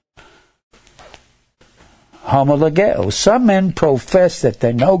 Homologeo. Some men profess that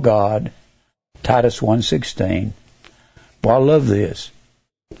they know God. Titus 1:16. Well, I love this.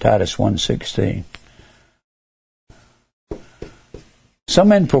 Titus 1:16. Some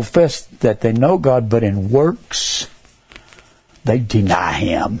men profess that they know God, but in works they deny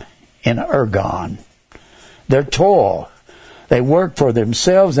Him. In ergon. Their toil. They work for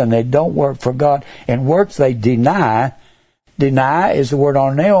themselves and they don't work for God. In works they deny. Deny is the word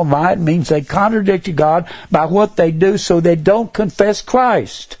arneomai. It means they contradict God by what they do, so they don't confess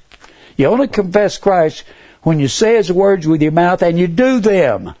Christ. You only confess Christ when you say His words with your mouth and you do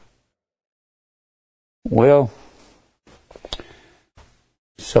them. Well,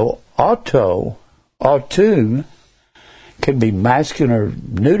 so auto can be masculine or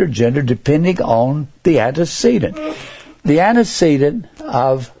neuter gender depending on the antecedent. The antecedent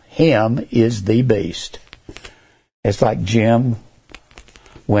of him is the beast. It's like Jim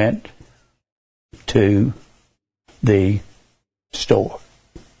went to the store.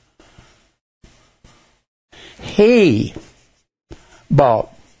 He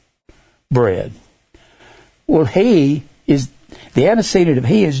bought bread. Well, he is, the antecedent of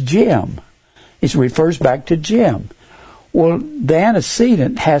he is Jim. It refers back to Jim. Well, the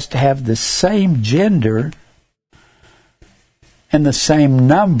antecedent has to have the same gender and the same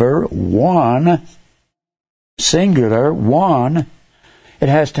number, one, singular, one. It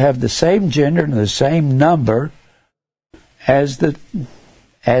has to have the same gender and the same number as the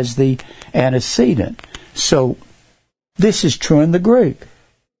antecedent. So this is true in the Greek.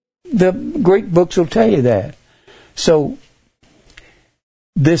 The Greek books will tell you that. So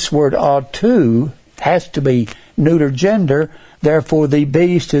this word autu has to be neuter gender, therefore the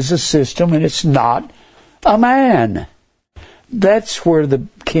beast is a system and it's not a man. That's where the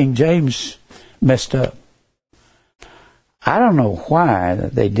King James messed up. I don't know why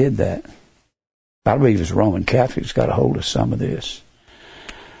they did that. I believe it's Roman Catholics got a hold of some of this.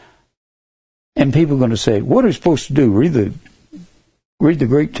 And people are going to say, what are we supposed to do? Read the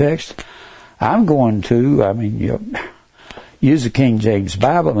Greek text? I'm going to, use the King James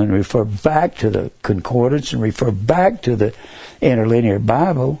Bible and refer back to the concordance and refer back to the interlinear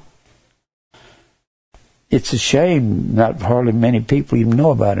Bible. It's a shame not hardly many people even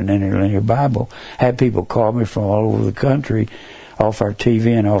know about an interlinear Bible. I had people call me from all over the country, off our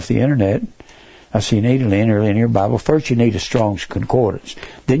TV and off the internet. I say, you need an interlinear Bible. First you need a Strong's Concordance.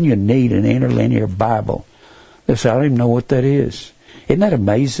 Then you need an interlinear Bible. They say, I don't even know what that is. Isn't that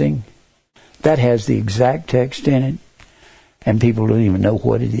amazing? That has the exact text in it, and people don't even know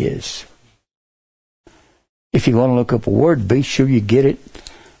what it is. If you want to look up a word, be sure you get it.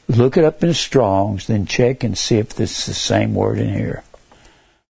 Look it up in Strong's, then check and see if this is the same word in here.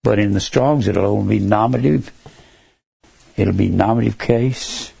 But in the Strong's, it'll only be nominative. It'll be nominative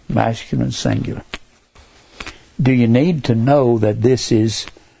case, masculine, singular. Do you need to know that this is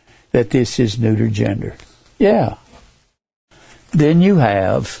neuter gender? Yeah. Then you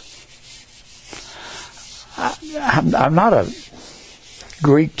have. I'm not a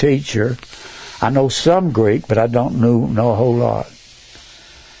Greek teacher. I know some Greek, but I don't know a whole lot.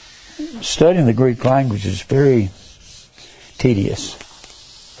 Studying the Greek language is very tedious.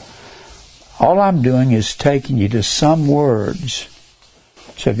 All I'm doing is taking you to some words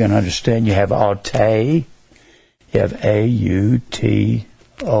so you can understand. You have aute, you have A-U-T-O-U,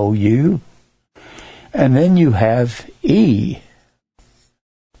 and then you have E-A-U-T.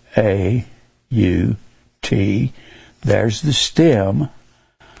 There's the stem,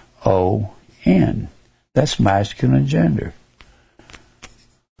 O-N. That's masculine gender.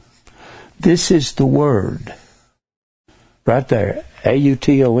 This is the word. Right there.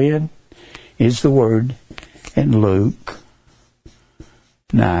 A-U-T-O-N is the word in Luke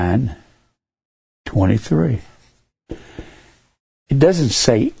 9:23. It doesn't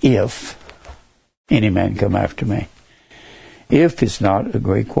say if any man come after me. If is not a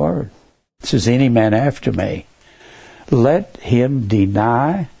Greek word. It says any man after me. Let him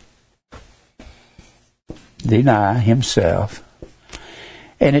deny himself.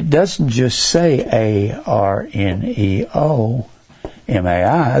 And it doesn't just say A-R-N-E-O-M-A-I.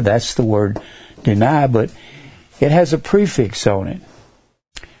 That's the word deny, but it has a prefix on it.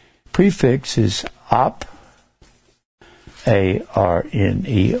 Prefix is op, A-R-N-E-O-M-A-I.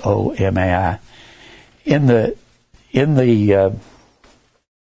 In the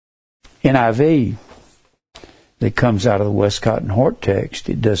NIV that comes out of the Westcott and Hort text,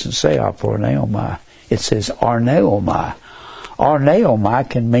 it doesn't say op or neomai. It says arneomai. Arneomai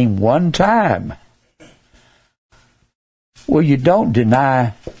can mean one time. Well, you don't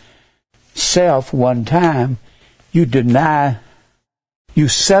deny self one time. You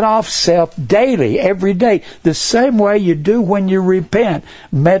set off self daily, every day, the same way you do when you repent.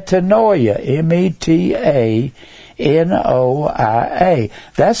 Metanoia, M-E-T-A-N-O-I-A.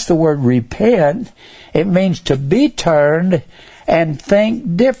 That's the word repent. It means to be turned and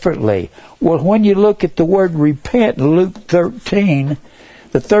think differently. Well, when you look at the word repent in Luke 13,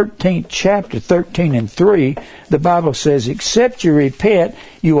 the 13th chapter, 13 and 3, the Bible says, except you repent,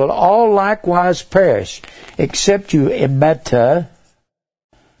 you will all likewise perish. Except you metaneo.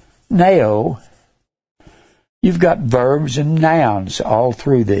 You've got verbs and nouns all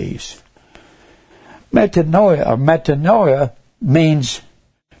through these. Metanoia means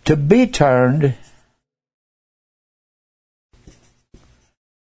to be turned.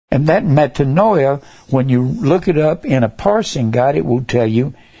 And that metanoia, when you look it up in a parsing guide, it will tell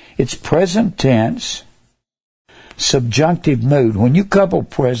you it's present tense, subjunctive mood. When you couple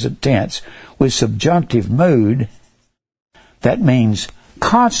present tense with subjunctive mood, that means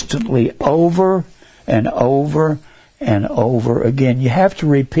constantly over and over and over again. You have to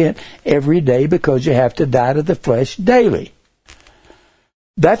repent every day because you have to die to the flesh daily.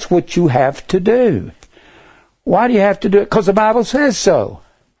 That's what you have to do. Why do you have to do it? Because the Bible says so.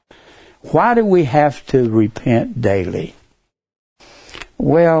 Why do we have to repent daily?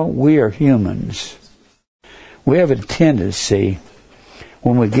 Well, we are humans. We have a tendency,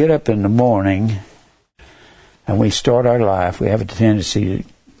 when we get up in the morning and we start our life, we have a tendency to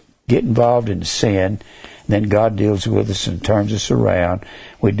get involved in sin. Then God deals with us and turns us around.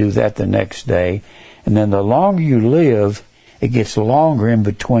 We do that the next day. And then the longer you live, it gets longer in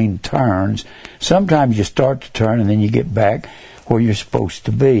between turns. Sometimes you start to turn and then you get back where you're supposed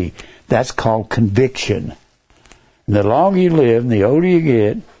to be. That's called conviction. And the longer you live and the older you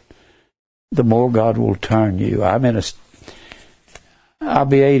get, the more God will turn you. I'll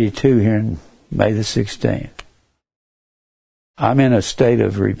be 82 here in May the 16th. I'm in a state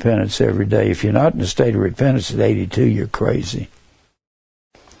of repentance every day. If you're not in a state of repentance at 82, you're crazy.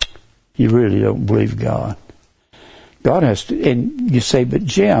 You really don't believe God. God has to, and you say, but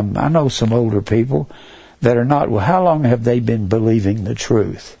Jim, I know some older people that are not. Well, how long have they been believing the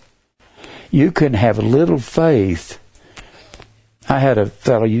truth? You can have little faith. I had a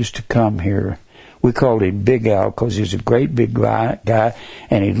fellow used to come here. We called him Big Al because he was a great big guy,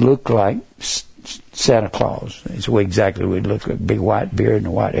 and he looked like Santa Claus. That's exactly what he looked like, big white beard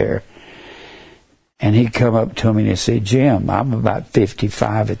and white hair. And he'd come up to me and he'd say, Jim, I'm about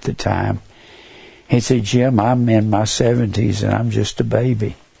 55 at the time. He'd say, Jim, I'm in my 70s and I'm just a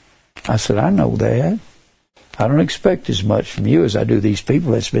baby. I said, I know that. I don't expect as much from you as I do these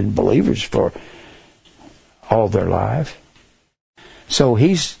people that's been believers for all their life. So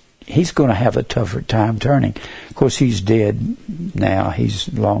he's going to have a tougher time turning. Of course, he's dead now.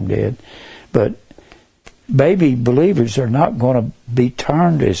 He's long dead. But baby believers are not going to be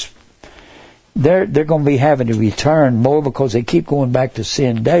turned as... They're going to be having to be turned more because they keep going back to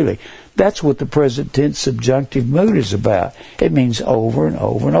sin daily. That's what the present tense subjunctive mood is about. It means over and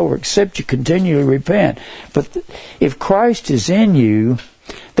over and over, except you continually repent. But if Christ is in you,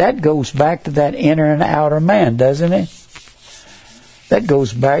 that goes back to that inner and outer man, doesn't it? That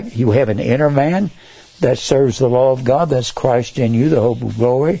goes back. You have an inner man that serves the law of God. That's Christ in you, the hope of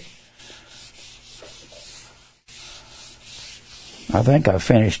glory. I think I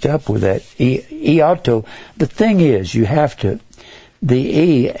finished up with that. Eauton. The thing is, you have to, the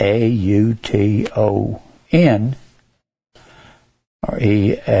E-A-U-T-O-N, or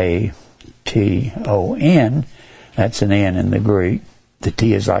E-A-T-O-N, that's an N in the Greek. The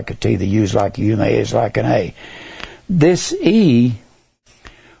T is like a T, the U is like a U, and the A is like an A. This E,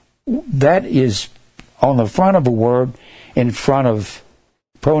 that is on the front of a word, in front of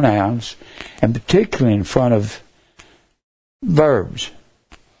pronouns, and particularly in front of verbs.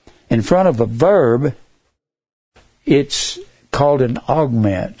 In front of a verb, it's called an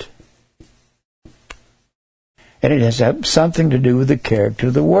augment. And it has something to do with the character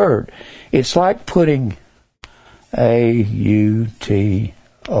of the word. It's like putting A-U-T-O-E-D.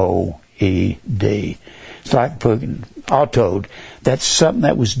 It's like putting autoed. That's something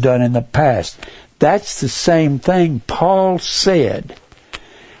that was done in the past. That's the same thing Paul said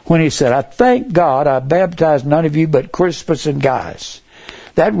when he said, I thank God I baptized none of you but Crispus and Gaius.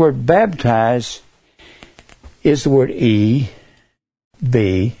 That word baptize is the word E-B-A-P-T-I-S-S-O.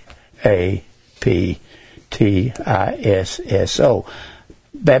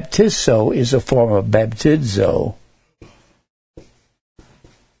 Baptizo is a form of baptizo.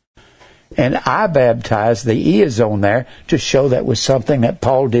 And I baptized, the E is on there to show that was something that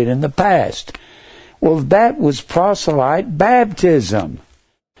Paul did in the past. Well, that was proselyte baptism.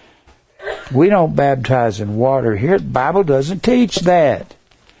 We don't baptize in water here. The Bible doesn't teach that.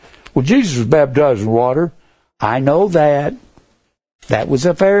 Well, Jesus was baptized in water. I know that. That was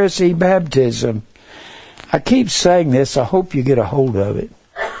a Pharisee baptism. I keep saying this. I hope you get a hold of it.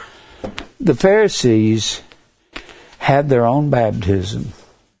 The Pharisees had their own baptism.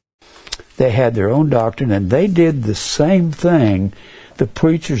 They had their own doctrine, and they did the same thing the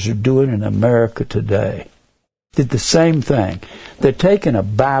preachers are doing in America today. Did the same thing. They're taking a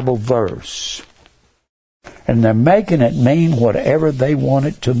Bible verse, and they're making it mean whatever they want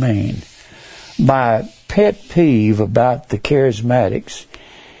it to mean. My pet peeve about the Charismatics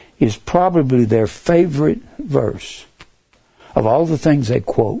is probably their favorite verse of all the things they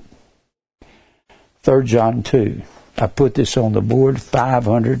quote. 3 John 2. I put this on the board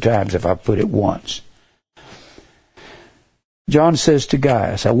 500 times if I put it once. John says to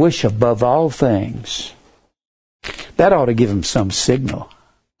Gaius, I wish above all things. That ought to give him some signal.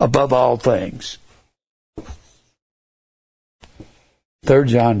 Above all things. 3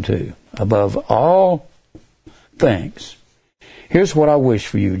 John 2. Above all things. Here's what I wish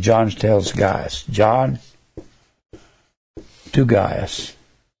for you, John tells Gaius. John to Gaius.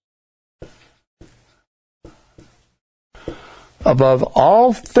 Above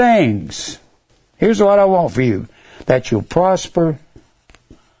all things, here's what I want for you, that you'll prosper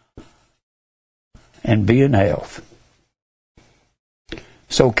and be in health.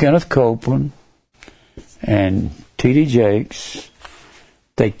 So Kenneth Copeland and T.D. Jakes,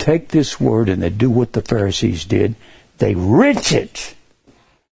 they take this word and they do what the Pharisees did. They rich it.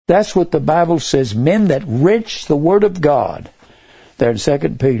 That's what the Bible says, men that rich the word of God. There in 2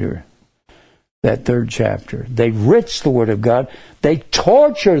 Peter. That 3rd chapter. They rich the Word of God. They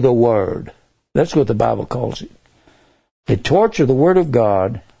torture the Word. That's what the Bible calls it. They torture the Word of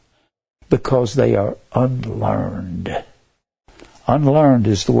God because they are unlearned. Unlearned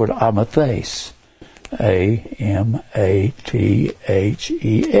is the word amathes. A-M-A-T-H-E-S.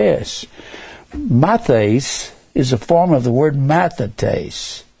 Mathes is a form of the word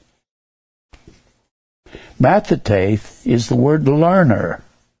mathetes. Mathetes is the word learner.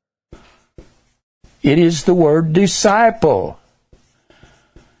 It is the word disciple.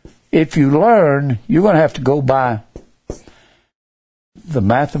 If you learn, you're going to have to go by the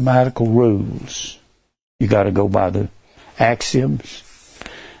mathematical rules. You got to go by the axioms.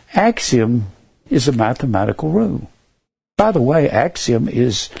 Axiom is a mathematical rule. By the way, axiom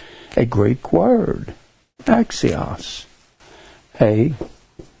is a Greek word. Axios.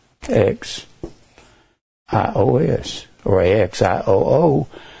 A-X-I-O-S. Or A-X-I-O-O.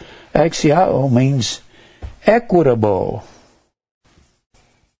 Axio means equitable.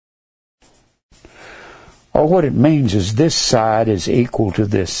 Or what it means is this side is equal to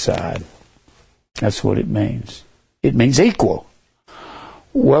this side. That's what it means. It means equal.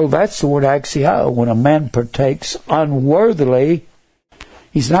 Well, that's the word axio. When a man partakes unworthily,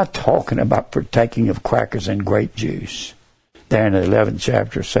 he's not talking about partaking of crackers and grape juice. There in the 11th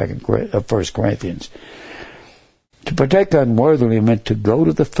chapter of 1 Corinthians. To partake unworthily meant to go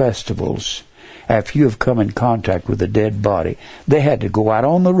to the festivals after you have come in contact with a dead body. They had to go out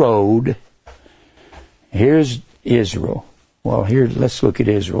on the road. Here's Israel. Well, let's look at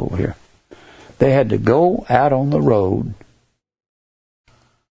Israel here. They had to go out on the road,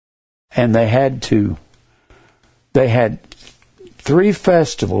 and they had 3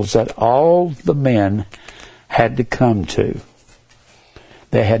 festivals that all the men had to come to.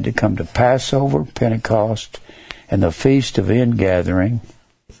 They had to come to Passover, Pentecost, and the Feast of Ingathering,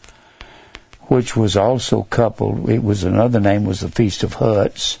 which was also coupled, another name was the Feast of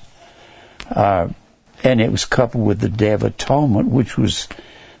Huts, and it was coupled with the Day of Atonement, which was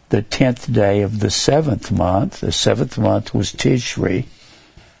the 10th day of the 7th month. The 7th month was Tishri,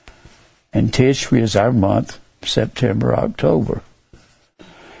 and Tishri is our month, September, October.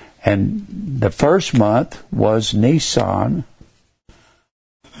 And the first month was Nisan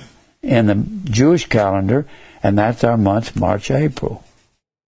in the Jewish calendar, and that's our month, March, April.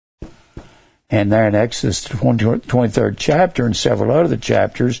 And there in Exodus 23rd chapter and several other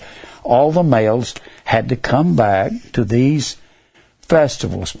chapters, all the males had to come back to these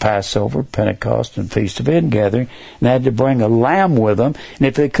festivals, Passover, Pentecost, and Feast of Ingathering, and they had to bring a lamb with them. And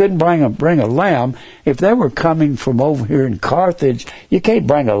if they couldn't bring a lamb, if they were coming from over here in Carthage, you can't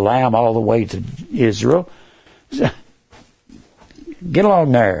bring a lamb all the way to Israel. Get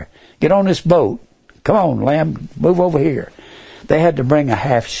along there. Get on this boat. Come on, lamb, move over here. They had to bring a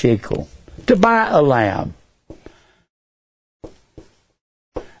half shekel to buy a lamb.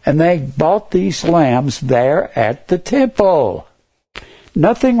 And they bought these lambs there at the temple.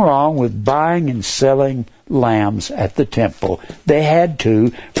 Nothing wrong with buying and selling lambs at the temple. They had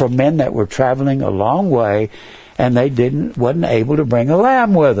to, for men that were traveling a long way, and they wasn't able to bring a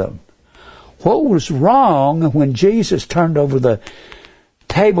lamb with them. What was wrong when Jesus turned over the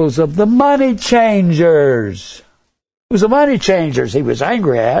tables of the money changers? It was the money changers he was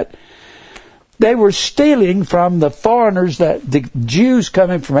angry at. They were stealing from the foreigners, the Jews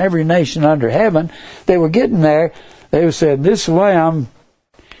coming from every nation under heaven. They were getting there. They were saying, this lamb,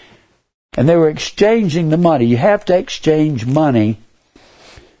 and they were exchanging the money. You have to exchange money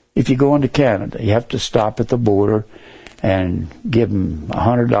if you go into Canada. You have to stop at the border and give them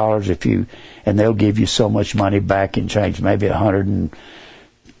 $100 and they'll give you so much money back in change, maybe $115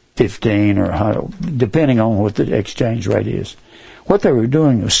 or $100, depending on what the exchange rate is. What they were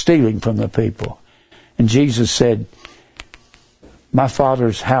doing was stealing from the people. And Jesus said, my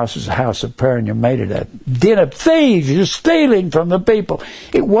Father's house is a house of prayer, and you made it a den of thieves. You're stealing from the people.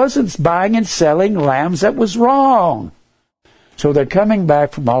 It wasn't buying and selling lambs that was wrong. So they're coming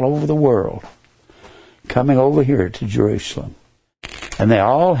back from all over the world, coming over here to Jerusalem. And they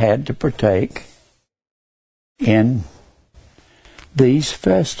all had to partake in these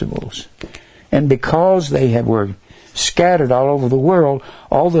festivals. And because they were scattered all over the world,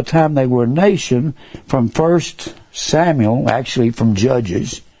 all the time they were a nation, from 1 Samuel, actually from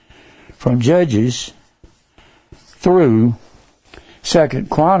Judges through 2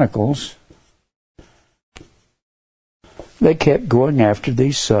 Chronicles, they kept going after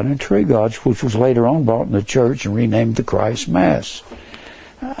these sun and tree gods, which was later on brought in the church and renamed the Christ Mass.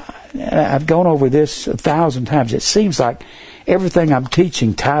 I've gone over this 1,000 times. It seems like everything I'm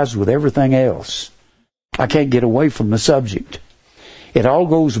teaching ties with everything else. I can't get away from the subject. It all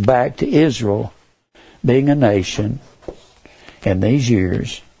goes back to Israel being a nation in these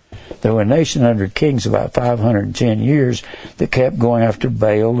years. They were a nation under kings about 510 years that kept going after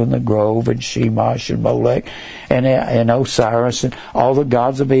Baal and the Grove and Shemash and Molech and Osiris and all the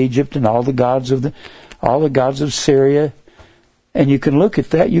gods of Egypt and all the gods of Syria. And you can look at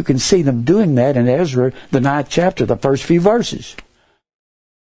that. You can see them doing that in Ezra, the 9th chapter, the first few verses.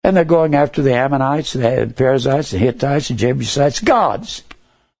 And they're going after the Ammonites, the Perizzites, the Hittites, the Jebusites, gods.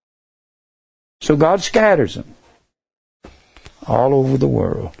 So God scatters them all over the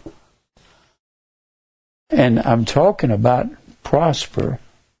world. And I'm talking about prosper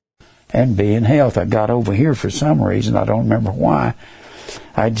and be in health. I got over here for some reason. I don't remember why.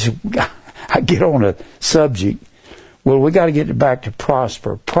 I get on a subject. Well, we got to get it back to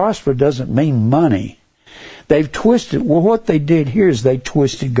prosper. Prosper doesn't mean money. They've twisted. Well, what they did here is they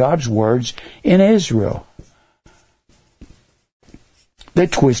twisted God's words in Israel. They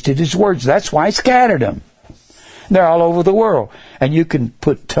twisted His words. That's why He scattered them. They're all over the world. And you can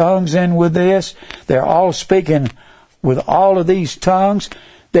put tongues in with this. They're all speaking with all of these tongues.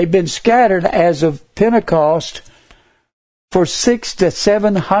 They've been scattered as of Pentecost for 600 to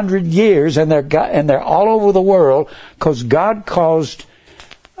 700 years, and they're all over the world because God caused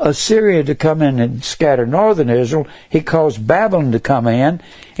Assyria to come in and scatter northern Israel. He caused Babylon to come in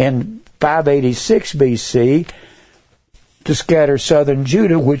 586 BC to scatter southern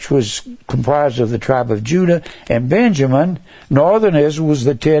Judah, which was comprised of the tribe of Judah and Benjamin. Northern Israel was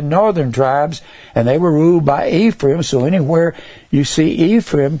the 10 northern tribes, and they were ruled by Ephraim. So anywhere you see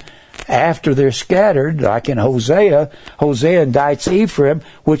Ephraim after they're scattered, like in Hosea indicts Ephraim,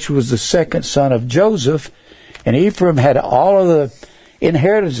 which was the second son of Joseph, and Ephraim had all of the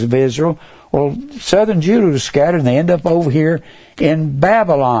inheritance of Israel. Well, southern Judah was scattered, and they end up over here in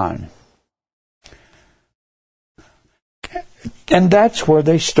Babylon. And that's where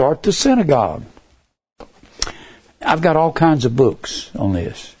they start the synagogue. I've got all kinds of books on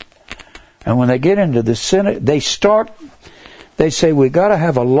this. And when they get into the synagogue, they say, we've got to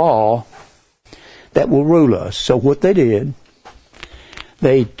have a law that will rule us. So what they did,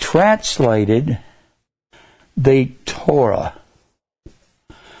 they translated the Torah.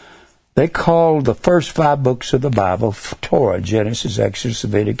 They called the first 5 books of the Bible Torah: Genesis, Exodus,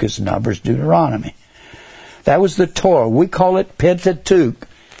 Leviticus, Numbers, Deuteronomy. That was the Torah. We call it Pentateuch.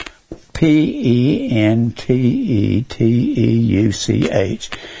 Penteuch.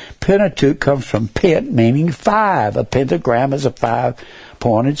 Pentateuch comes from pent, meaning 5. A pentagram is a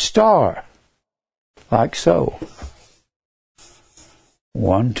 5-pointed star. Like so.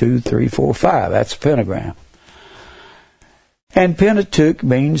 1, 2, 3, 4, 5. That's a pentagram. And Pentateuch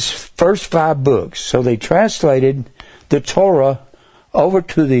means first 5 books. So they translated the Torah over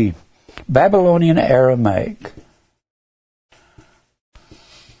to the Babylonian Aramaic.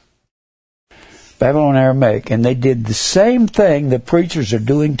 Babylon Aramaic. And they did the same thing that preachers are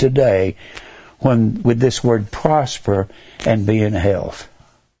doing today with this word prosper and be in health.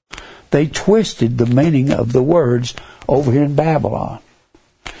 They twisted the meaning of the words over here in Babylon.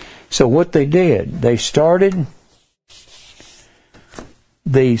 So what they did, they started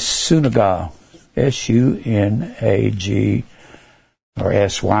the synagogue, S-U-N-A-G or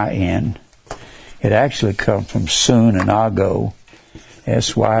S-Y-N. It actually comes from Sun and Ago,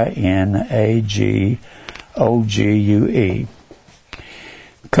 S-Y-N-A-G-O-G-U-E.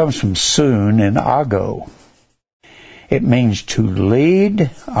 It comes from Sun and Ago. It means to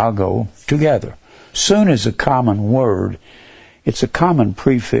lead, Ago, together. Sun is a common word. It's a common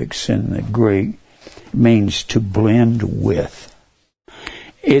prefix in the Greek. It means to blend with.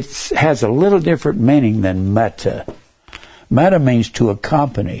 It has a little different meaning than meta. Meta means to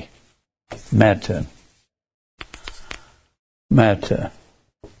accompany. Meta. Meta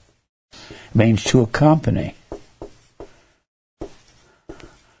means to accompany.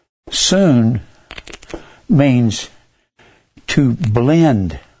 Sun means to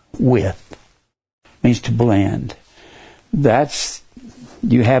blend with. Means to blend.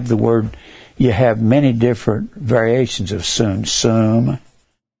 You have the word, you have many different variations of sun. Sum,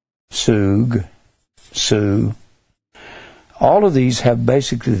 sug, su. All of these have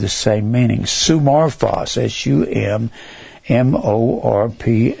basically the same meaning. Sumorphos, S-U-M-M-O-R-P-H-O-S,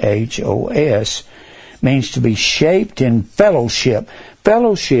 means to be shaped in fellowship.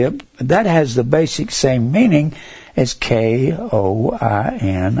 Fellowship, that has the basic same meaning as K-O-I-N-O-N-I-A.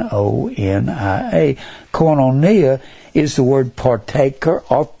 Koinonia is the word partaker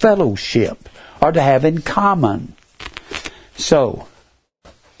or fellowship, or to have in common. So,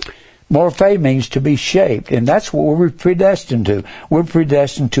 morphe means to be shaped, and that's what we're predestined to. We're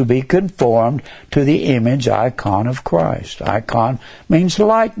predestined to be conformed to the image, icon of Christ. Icon means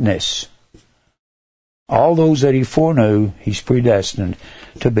likeness. All those that he foreknew, he's predestined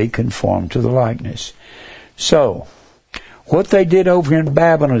to be conformed to the likeness. So, what they did over in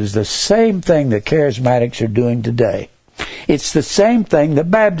Babylon is the same thing that charismatics are doing today. It's the same thing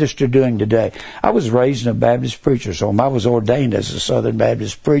that Baptists are doing today. I was raised in a Baptist preacher's home. I was ordained as a Southern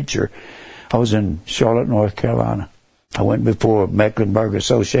Baptist preacher. I was in Charlotte, North Carolina. I went before Mecklenburg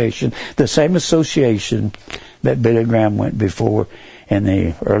Association, the same association that Billy Graham went before in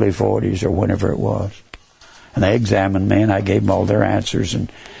the early 40s or whenever it was. And they examined me, and I gave them all their answers,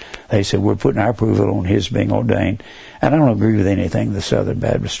 and they said, we're putting our approval on his being ordained. And I don't agree with anything the Southern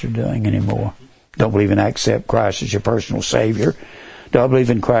Baptists are doing anymore. Don't believe in accept Christ as your personal Savior. Don't believe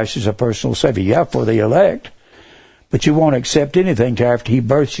in Christ as a personal Savior. Yeah, for the elect. But you won't accept anything till after he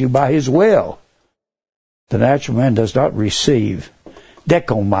births you by his will. The natural man does not receive.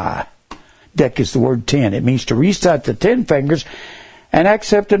 Dekomai. Dek is the word 10. It means to reach out the 10 fingers and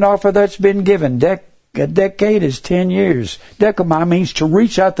accept an offer that's been given. A decade is 10 years. Dekomai means to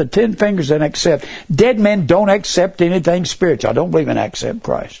reach out the 10 fingers and accept. Dead men don't accept anything spiritual. I don't believe in accept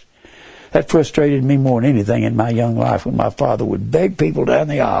Christ. That frustrated me more than anything in my young life when my father would beg people down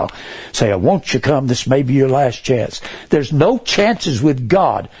the aisle, say, won't you come? This may be your last chance. There's no chances with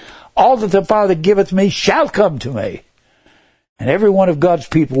God. All that the Father giveth me shall come to me. And every one of God's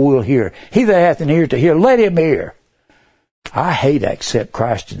people will hear. He that hath an ear to hear, let him hear. I hate accept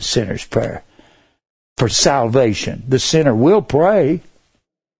Christ in sinner's prayer. For salvation. The sinner will pray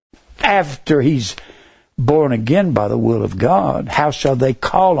after he's born again by the will of God. How shall they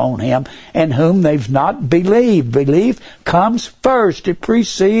call on him in whom they've not believed? Belief comes first. It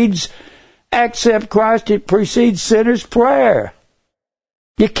precedes accept Christ. It precedes sinner's prayer.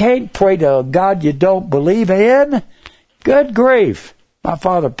 You can't pray to a God you don't believe in. Good grief. My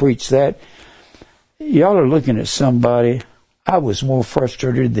father preached that. Y'all are looking at somebody. I was more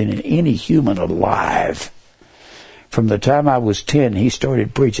frustrated than any human alive. From the time I was 10, he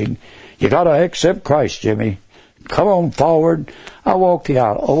started preaching, you got to accept Christ, Jimmy. Come on forward. I walked the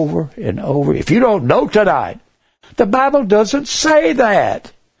aisle over and over. If you don't know tonight, the Bible doesn't say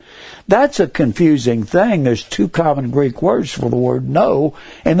that. That's a confusing thing. There's two common Greek words for the word know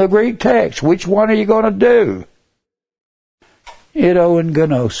in the Greek text. Which one are you going to do? Ido and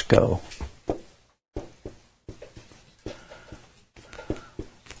gnosko.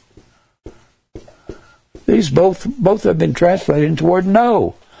 These both have been translated into the word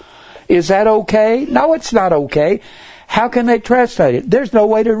know. Is that okay? No, it's not okay. How can they translate it? There's no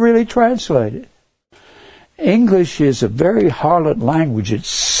way to really translate it. English is a very harlot language. It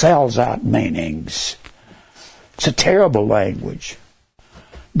sells out meanings. It's a terrible language.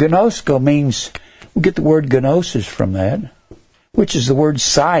 Gnosko means, we get the word gnosis from that, which is the word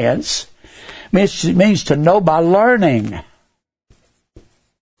science. It means to know by learning.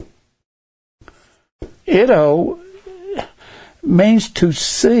 Ido means to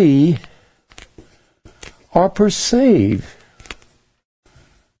see or perceive.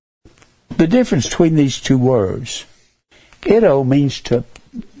 The difference between these two words, Ido means to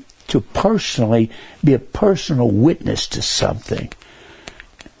personally be a personal witness to something.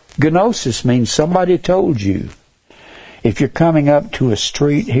 Gnosis means somebody told you. If you're coming up to a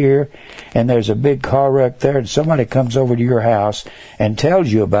street here and there's a big car wreck there and somebody comes over to your house and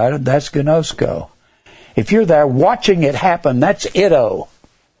tells you about it, that's gnosko. If you're there watching it happen, that's Ido.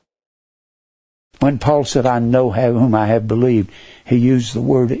 When Paul said, I know whom I have believed, he used the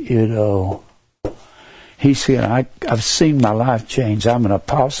word Ido. He said, I've seen my life change. I'm an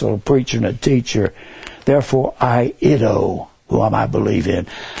apostle, a preacher, and a teacher. Therefore, I Ido whom I believe in.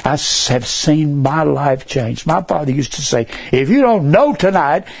 I have seen my life change. My father used to say, if you don't know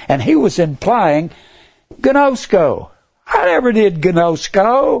tonight, and he was implying gnosko. I never did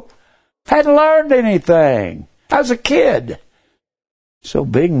gnosko. Hadn't learned anything. I was a kid. So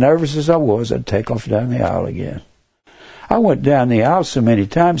being nervous as I was, I'd take off down the aisle again. I went down the aisle so many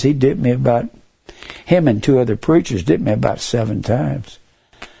times, him and two other preachers dipped me about 7 times.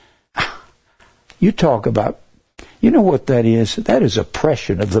 You talk about, you know what that is? That is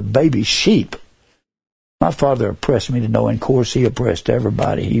oppression of the baby sheep. My father oppressed me to no end. Of course, he oppressed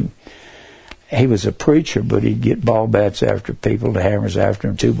everybody. He was a preacher, but he'd get ball bats after people, the hammers after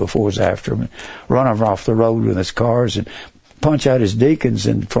him, 2x4s after him, and run them off the road with his cars and punch out his deacons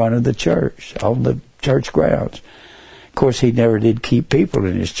in front of the church, on the church grounds. Of course, he never did keep people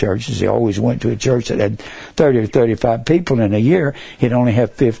in his churches. He always went to a church that had 30 or 35 people in a year. He'd only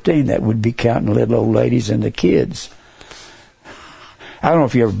have 15. That would be counting little old ladies and the kids. I don't know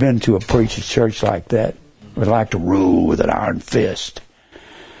if you've ever been to a preacher's church like that. Would like to rule with an iron fist.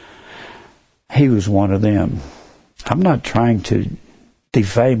 He was one of them. I'm not trying to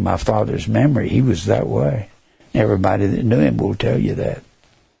defame my father's memory. He was that way. Everybody that knew him will tell you that.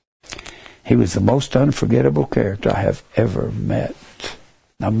 He was the most unforgettable character I have ever met.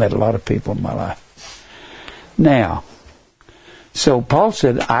 I've met a lot of people in my life. Now, so Paul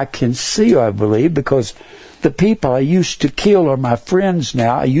said, I can see, I believe, because the people I used to kill are my friends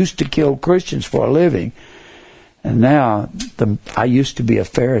now. I used to kill Christians for a living. And now I used to be a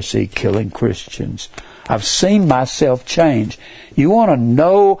Pharisee killing Christians. I've seen myself change. You want to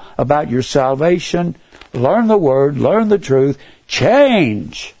know about your salvation? Learn the Word, learn the truth,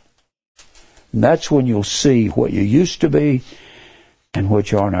 change. And that's when you'll see what you used to be and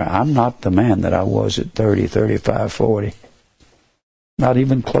what you are now. I'm not the man that I was at 30, 35, 40. Not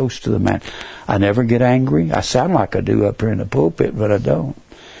even close to the man. I never get angry. I sound like I do up here in the pulpit, but I don't.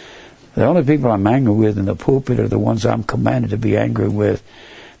 The only people I'm angry with in the pulpit are the ones I'm commanded to be angry with.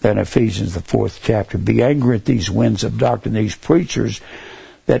 That in Ephesians, the 4th chapter. Be angry at these winds of doctrine, these preachers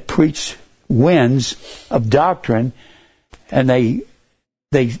that preach winds of doctrine, and they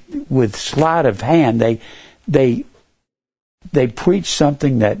with sleight of hand, they preach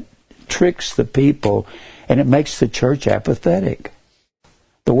something that tricks the people, and it makes the church apathetic.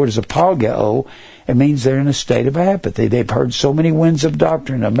 The word is apologeo. It means they're in a state of apathy. They've heard so many winds of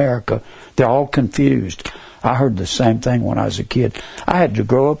doctrine in America, they're all confused. I heard the same thing when I was a kid. I had to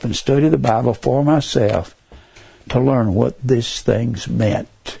grow up and study the Bible for myself to learn what these things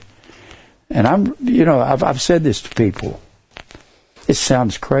meant. And I've said this to people. It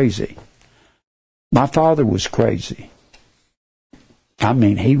sounds crazy. My father was crazy. I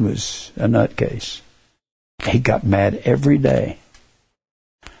mean, he was a nutcase. He got mad every day.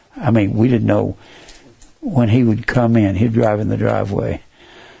 I mean, we didn't know when he would come in. He'd drive in the driveway.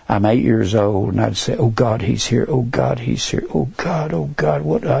 I'm 8 years old, and I'd say, oh, God, he's here. Oh, God, he's here. Oh, God,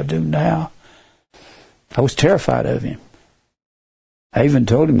 what do I do now? I was terrified of him. I even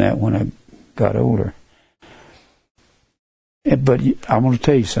told him that when I got older. But I'm going to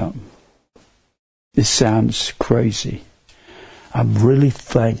tell you something. This sounds crazy. I'm really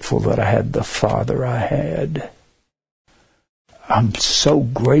thankful that I had the father I had. I'm so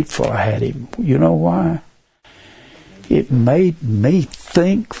grateful I had him. You know why? It made me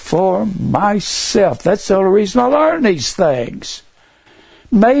think for myself. That's the only reason I learned these things.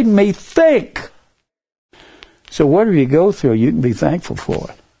 Made me think. So whatever you go through, you can be thankful for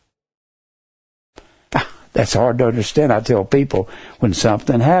it. That's hard to understand. I tell people, when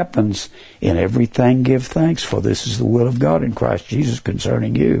something happens, in everything give thanks, for this is the will of God in Christ Jesus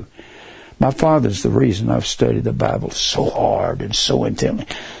concerning you. My father's the reason I've studied the Bible so hard and so intently.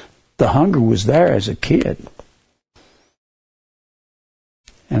 The hunger was there as a kid.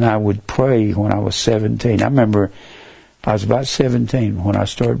 And I would pray when I was 17. I remember I was about 17 when I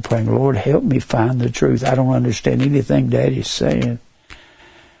started praying, Lord, help me find the truth. I don't understand anything Daddy's saying.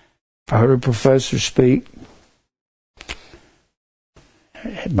 I heard a professor speak.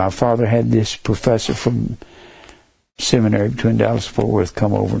 My father had this professor from seminary between Dallas and Fort Worth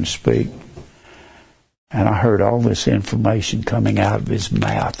come over and speak. And I heard all this information coming out of his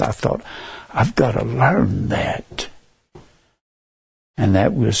mouth. I thought, I've got to learn that. And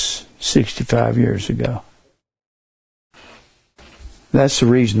that was 65 years ago. That's the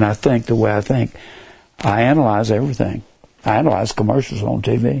reason I think the way I think. I analyze everything. I analyze commercials on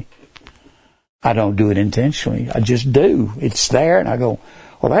TV. I don't do it intentionally. I just do. It's there, and I go,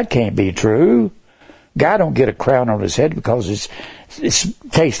 well, that can't be true. Guy don't get a crown on his head because it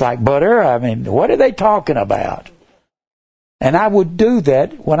tastes like butter. I mean, what are they talking about? And I would do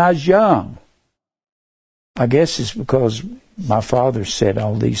that when I was young. I guess it's because my father said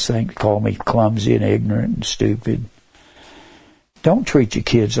all these things, called me clumsy and ignorant and stupid. Don't treat your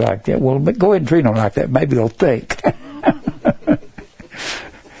kids like that. Well, go ahead and treat them like that. Maybe they'll think.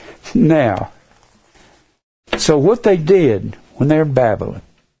 Now, so what they did when they were in Babylon,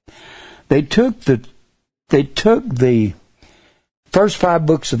 they took the first 5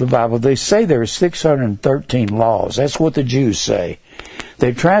 books of the Bible. They say there are 613 laws. That's what the Jews say.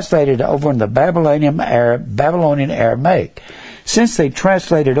 They translated over in the Babylonian Aramaic. Since they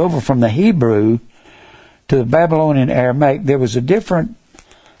translated over from the Hebrew to the Babylonian Aramaic, there was a different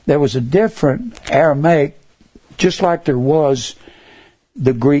Aramaic, just like there was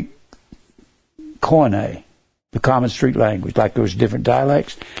the Greek Koine, the common street language. Like there was different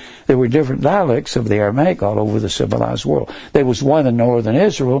dialects. There were different dialects of the Aramaic all over the civilized world. There was one in northern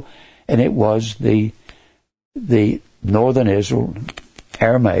Israel, and it was the northern Israel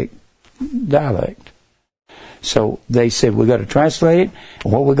Aramaic dialect. So they said, we've got to translate it,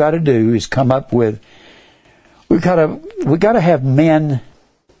 and what we got to do is come up with, we got to have men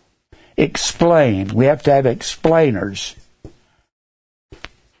explain. We have to have explainers.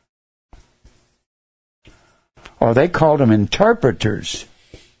 Or they called them interpreters.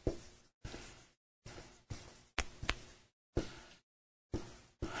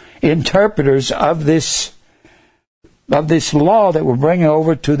 Interpreters of this law that we're bringing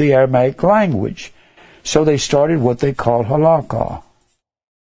over to the Aramaic language. So they started what they called halakha.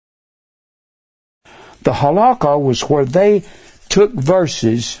 The halakha was where they took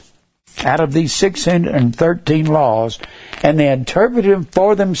verses out of these 613 laws and they interpreted them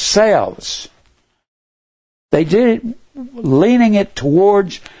for themselves. They did it leaning it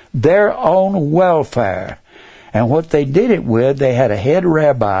towards their own welfare. And what they did it with, they had a head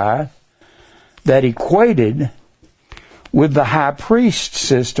rabbi that equated with the high priest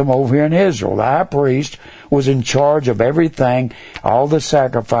system over here in Israel. The high priest was in charge of everything, all the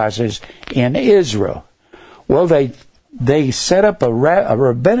sacrifices in Israel. Well, they set up a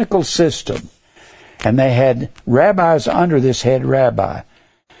rabbinical system, and they had rabbis under this head rabbi.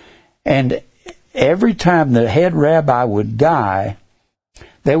 And every time the head rabbi would die,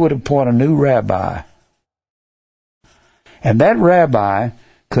 they would appoint a new rabbi. And that rabbi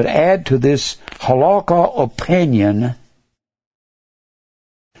could add to this halakha opinion,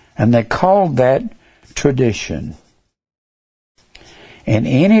 and they called that tradition. And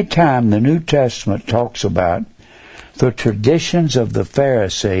any time the New Testament talks about the traditions of the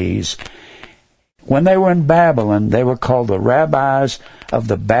Pharisees, when they were in Babylon, they were called the rabbis of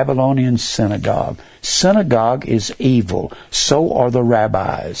the Babylonian synagogue. Synagogue is evil. So are the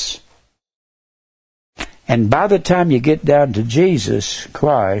rabbis. And by the time you get down to Jesus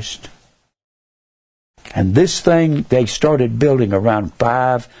Christ, and this thing they started building around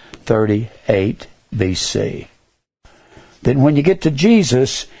 538 BC. Then when you get to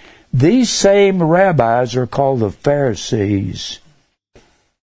Jesus, these same rabbis are called the Pharisees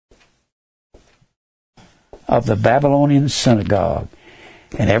of the Babylonian synagogue.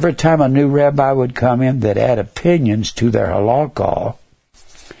 And every time a new rabbi would come in, they'd add opinions to their halakha.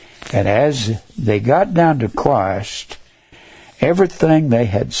 And as they got down to Christ, everything they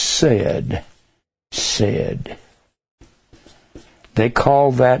had said. They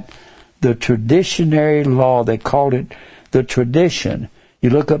called that the traditionary law. They called it the tradition. You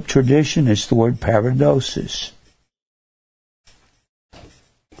look up tradition, it's the word paradosis.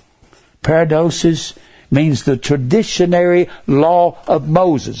 Paradosis means the traditionary law of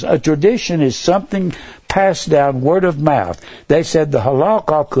Moses. A tradition is something passed down word of mouth. They said the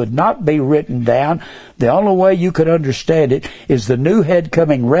halakha could not be written down. The only way you could understand it is the new head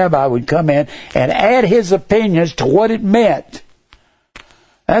coming rabbi would come in and add his opinions to what it meant.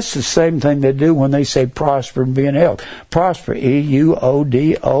 That's the same thing they do when they say prosper and be in health. Prosper,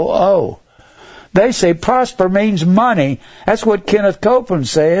 E-U-O-D-O-O. They say prosper means money. That's what Kenneth Copeland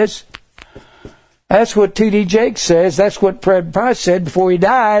says. That's what T.D. Jakes says. That's what Fred Price said before he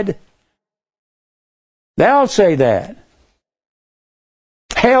died. They all say that.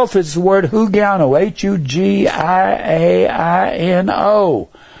 Health is the word hugiano, Hugiaino.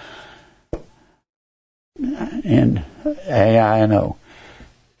 And A-I-N-O.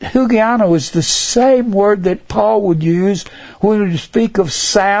 Hugiano is the same word that Paul would use when he would speak of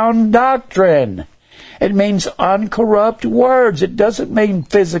sound doctrine. It means uncorrupt words. It doesn't mean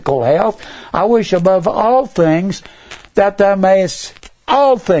physical health. I wish above all things that thou mayest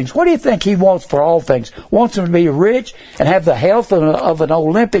all things. What do you think he wants for all things? Wants them to be rich and have the health of an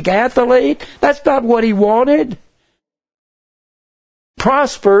Olympic athlete? That's not what he wanted.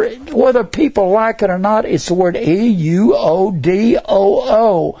 Prosper, whether people like it or not, it's the word E-U-O-D-O-O.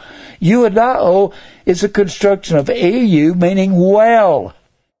 Euodao is a construction of EU, meaning well.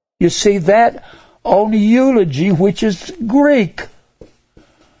 You see that on eulogy, which is Greek.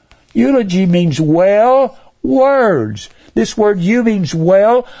 Eulogy means well words. This word "you" means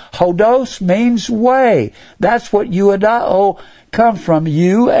well. Hodos means way. That's what euodao comes from.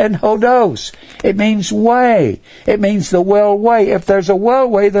 You and hodos. It means way. It means the well way. If there's a well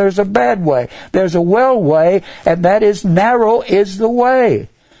way, there's a bad way. There's a well way, and that is narrow is the way.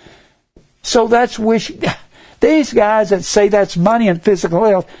 So that's these guys that say that's money and physical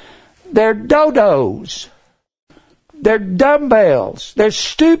health, they're dodos. They're dumbbells. They're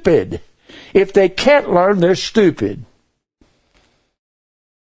stupid. If they can't learn, they're stupid.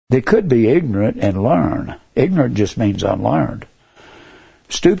 They could be ignorant and learn. Ignorant just means unlearned.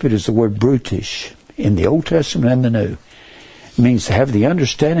 Stupid is the word brutish in the Old Testament and the New. It means to have the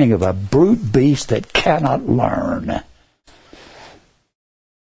understanding of a brute beast that cannot learn.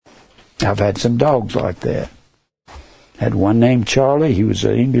 I've had some dogs like that. Had one named Charlie. He was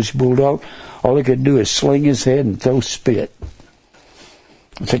an English bulldog. All he could do is sling his head and throw spit.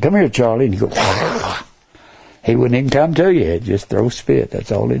 I said, "Come here, Charlie." And he'd go, he wouldn't even come to you. He'd just throw spit.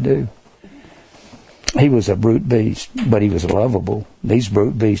 That's all he'd do. He was a brute beast, but he was lovable. These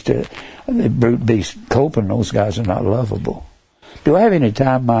brute beasts, Cope and those guys are not lovable. Do I have any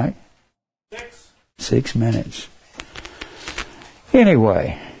time, Mike? 6 minutes.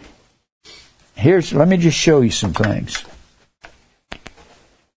 Anyway, let me just show you some things.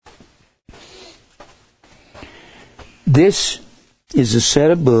 This is a set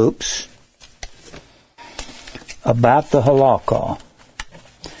of books about the Halakha.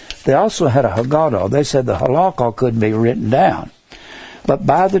 They also had a Haggadah. They said the Halakha couldn't be written down. But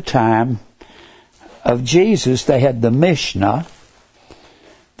by the time of Jesus, they had the Mishnah.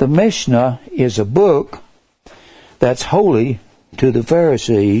 The Mishnah is a book that's holy to the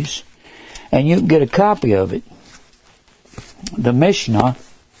Pharisees, and you can get a copy of it. The Mishnah,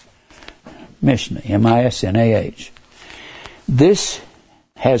 M-I-S-N-A-H. This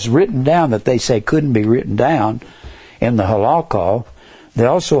has written down that they say couldn't be written down in the Halakha. They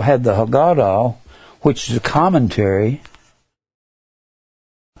also had the Haggadah, which is a commentary.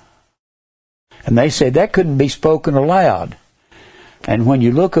 And they say that couldn't be spoken aloud. And when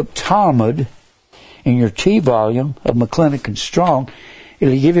you look up Talmud in your T volume of McClintock and Strong,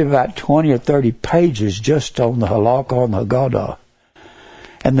 it'll give you about 20 or 30 pages just on the Halakha and the Haggadah.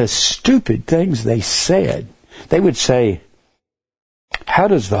 And the stupid things they said. They would say, how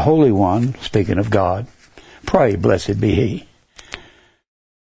does the Holy One, speaking of God, pray, blessed be He?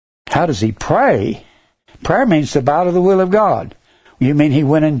 How does He pray? Prayer means to bow to the will of God. You mean He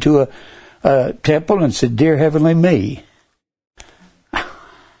went into a temple and said, "Dear Heavenly Me"?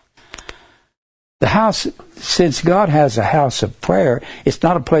 The house, since God has a house of prayer, it's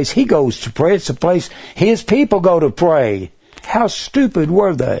not a place He goes to pray, it's a place His people go to pray. How stupid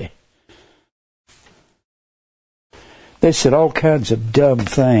were they? They said all kinds of dumb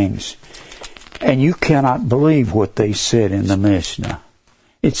things. And you cannot believe what they said in the Mishnah.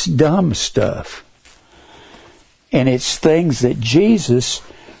 It's dumb stuff. And it's things that Jesus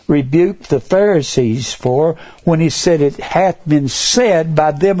rebuked the Pharisees for when He said, "It hath been said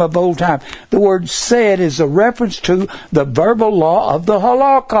by them of old time." The word "said" is a reference to the verbal law of the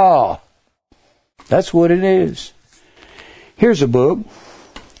Halakha. That's what it is. Here's a book.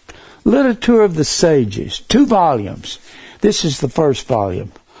 Literature of the Sages. 2 volumes. This is the first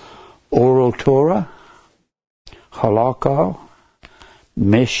volume. Oral Torah, Halakha,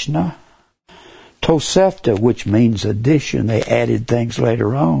 Mishnah, Tosefta, which means addition. They added things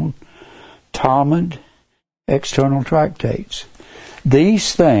later on. Talmud, external tractates.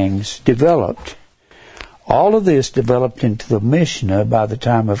 These things developed. All of this developed into the Mishnah by the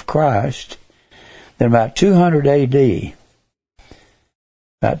time of Christ. Then about 200 A.D.,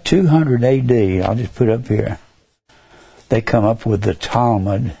 I'll just put it up here, they come up with the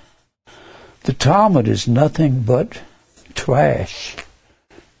Talmud. The Talmud is nothing but trash.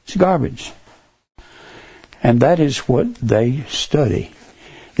 It's garbage. And that is what they study.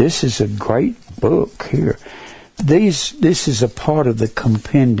 This is a great book here. This is a part of the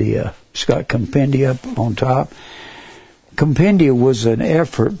Compendia. It's got Compendia up on top. Compendia was an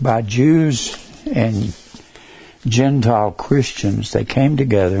effort by Jews and Gentile Christians. They came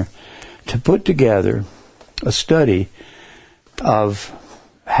together to put together a study of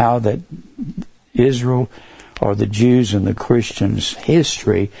how that Israel, or the Jews and the Christians'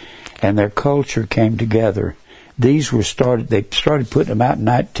 history and their culture came together. They started putting them out in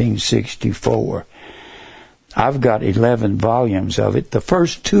 1964. I've got 11 volumes of it. The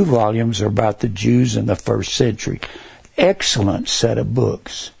first 2 volumes are about the Jews in the first century. Excellent set of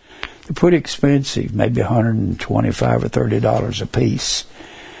books. They're pretty expensive, maybe $125 or $30 a piece.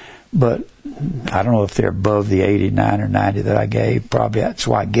 But I don't know if they're above the 89 or 90 that I gave. Probably that's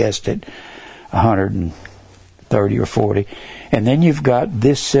why I guessed it, 130 or 40. And then you've got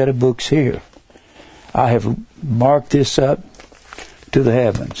this set of books here. I have marked this up to the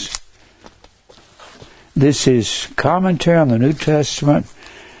heavens. This is commentary on the New Testament.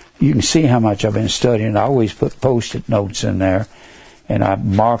 You can see how much I've been studying. I always put Post-it notes in there, and I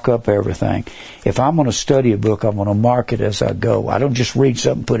mark up everything. If I'm going to study a book, I'm going to mark it as I go. I don't just read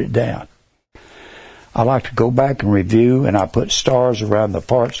something and put it down. I like to go back and review, and I put stars around the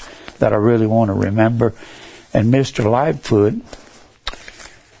parts that I really want to remember. And Mr. Lightfoot,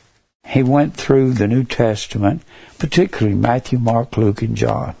 he went through the New Testament, particularly Matthew, Mark, Luke, and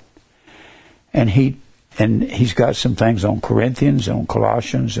John. And he's got some things on Corinthians, on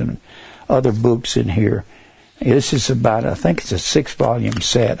Colossians, and other books in here. This is about, I think it's a 6-volume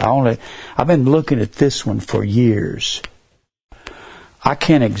set. I've been looking at this one for years. I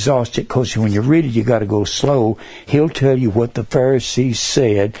can't exhaust it because when you read it, you got to go slow. He'll tell you what the Pharisees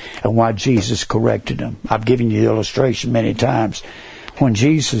said and why Jesus corrected them. I've given you the illustration many times. When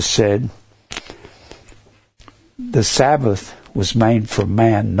Jesus said, the Sabbath was made for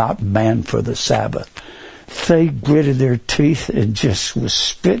man, not man for the Sabbath, they gritted their teeth and just was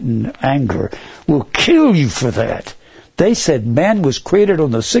spitting anger. We'll kill you for that. They said man was created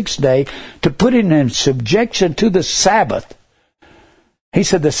on the 6th day to put him in subjection to the Sabbath. He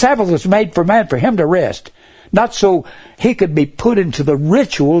said the Sabbath was made for man, for him to rest, not so he could be put into the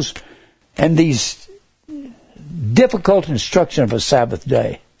rituals and these difficult instruction of a Sabbath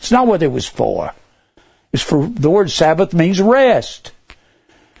day. It's not what it was for. It's for, the word Sabbath means rest.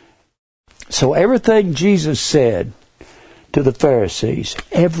 So everything Jesus said to the Pharisees,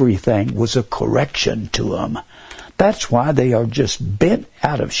 everything was a correction to them. That's why they are just bent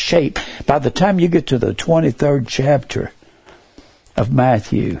out of shape. By the time you get to the 23rd chapter of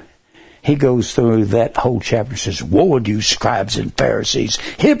Matthew, he goes through that whole chapter and says, woe to you, scribes and Pharisees,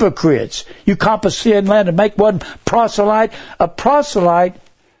 hypocrites! You compass the land and make one proselyte. A proselyte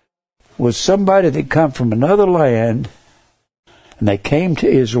was somebody that come from another land, and they came to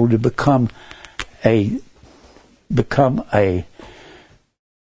Israel to become a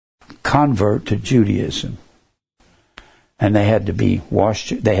convert to Judaism. And they had to be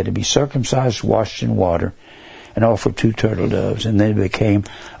washed, they had to be circumcised, washed in water, and offer 2 turtle doves, and they became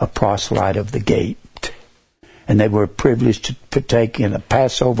a proselyte of the gate. And they were privileged to partake in the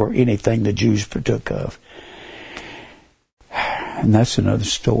Passover, anything the Jews partook of. And that's another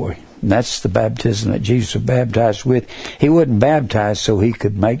story. And that's the baptism that Jesus was baptized with. He wasn't baptized so he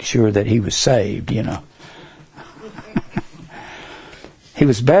could make sure that he was saved, you know. He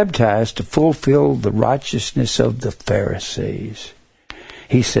was baptized to fulfill the righteousness of the Pharisees.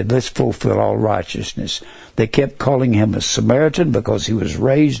 He said, let's fulfill all righteousness. They kept calling him a Samaritan because he was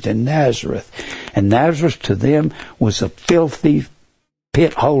raised in Nazareth. And Nazareth to them was a filthy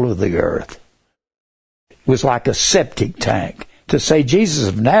pit hole of the earth. It was like a septic tank. To say Jesus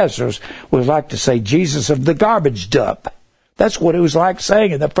of Nazareth was like to say Jesus of the garbage dump. That's what it was like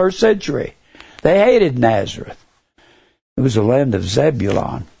saying in the 1st century. They hated Nazareth. It was the land of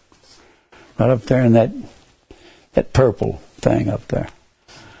Zebulun. Right up there in that purple thing up there.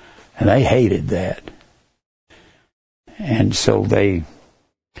 And they hated that. And so the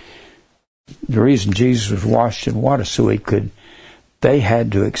reason Jesus was washed in water so they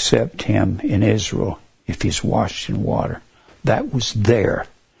had to accept him in Israel if he's washed in water. That was there.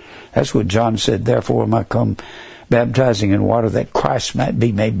 That's what John said, therefore am I come baptizing in water that Christ might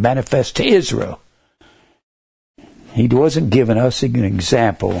be made manifest to Israel. He wasn't giving us an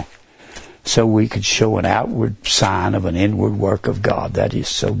example so we could show an outward sign of an inward work of God. That is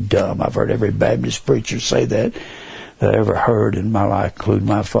so dumb. I've heard every Baptist preacher say that I ever heard in my life, including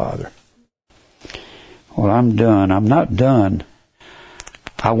my father. Well, I'm done. I'm not done.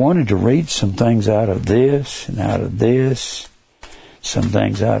 I wanted to read some things out of this and out of this, some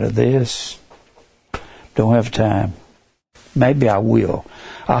things out of this. Don't have time. Maybe I will.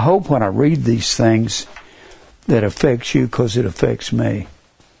 I hope when I read these things that affects you because it affects me.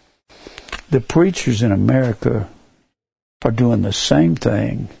 The preachers in America are doing the same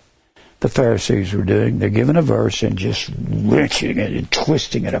thing the Pharisees were doing. They're giving a verse and just wrenching it and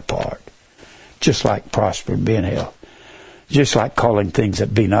twisting it apart. Just like prosper and be in health. Just like calling things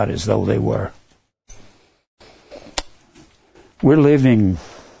that be not as though they were. We're living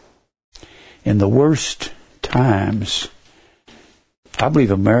in the worst times. I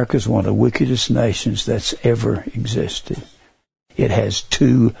believe America is one of the wickedest nations that's ever existed. It has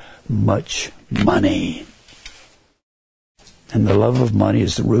too much money. And the love of money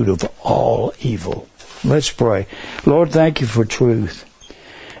is the root of all evil. Let's pray. Lord, thank you for truth.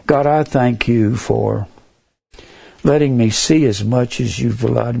 God, I thank you for letting me see as much as you've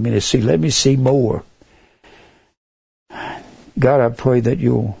allowed me to see. Let me see more. God, I pray that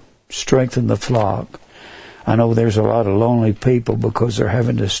you'll strengthen the flock. I know there's a lot of lonely people because they're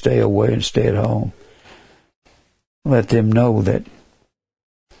having to stay away and stay at home. Let them know that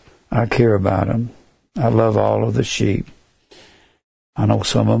I care about them. I love all of the sheep. I know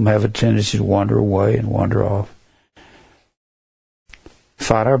some of them have a tendency to wander away and wander off.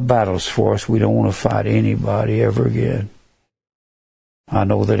 Fight our battles for us. We don't want to fight anybody ever again. I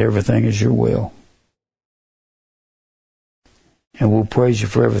know that everything is your will. And we'll praise you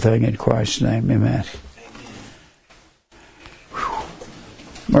for everything in Christ's name. Amen. Whew.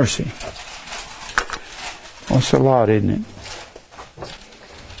 Mercy. Well, it's a lot, isn't it?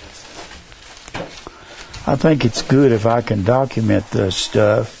 I think it's good if I can document this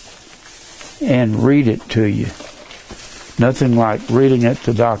stuff and read it to you. Nothing like reading it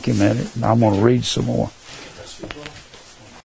to document it. I'm going to read some more.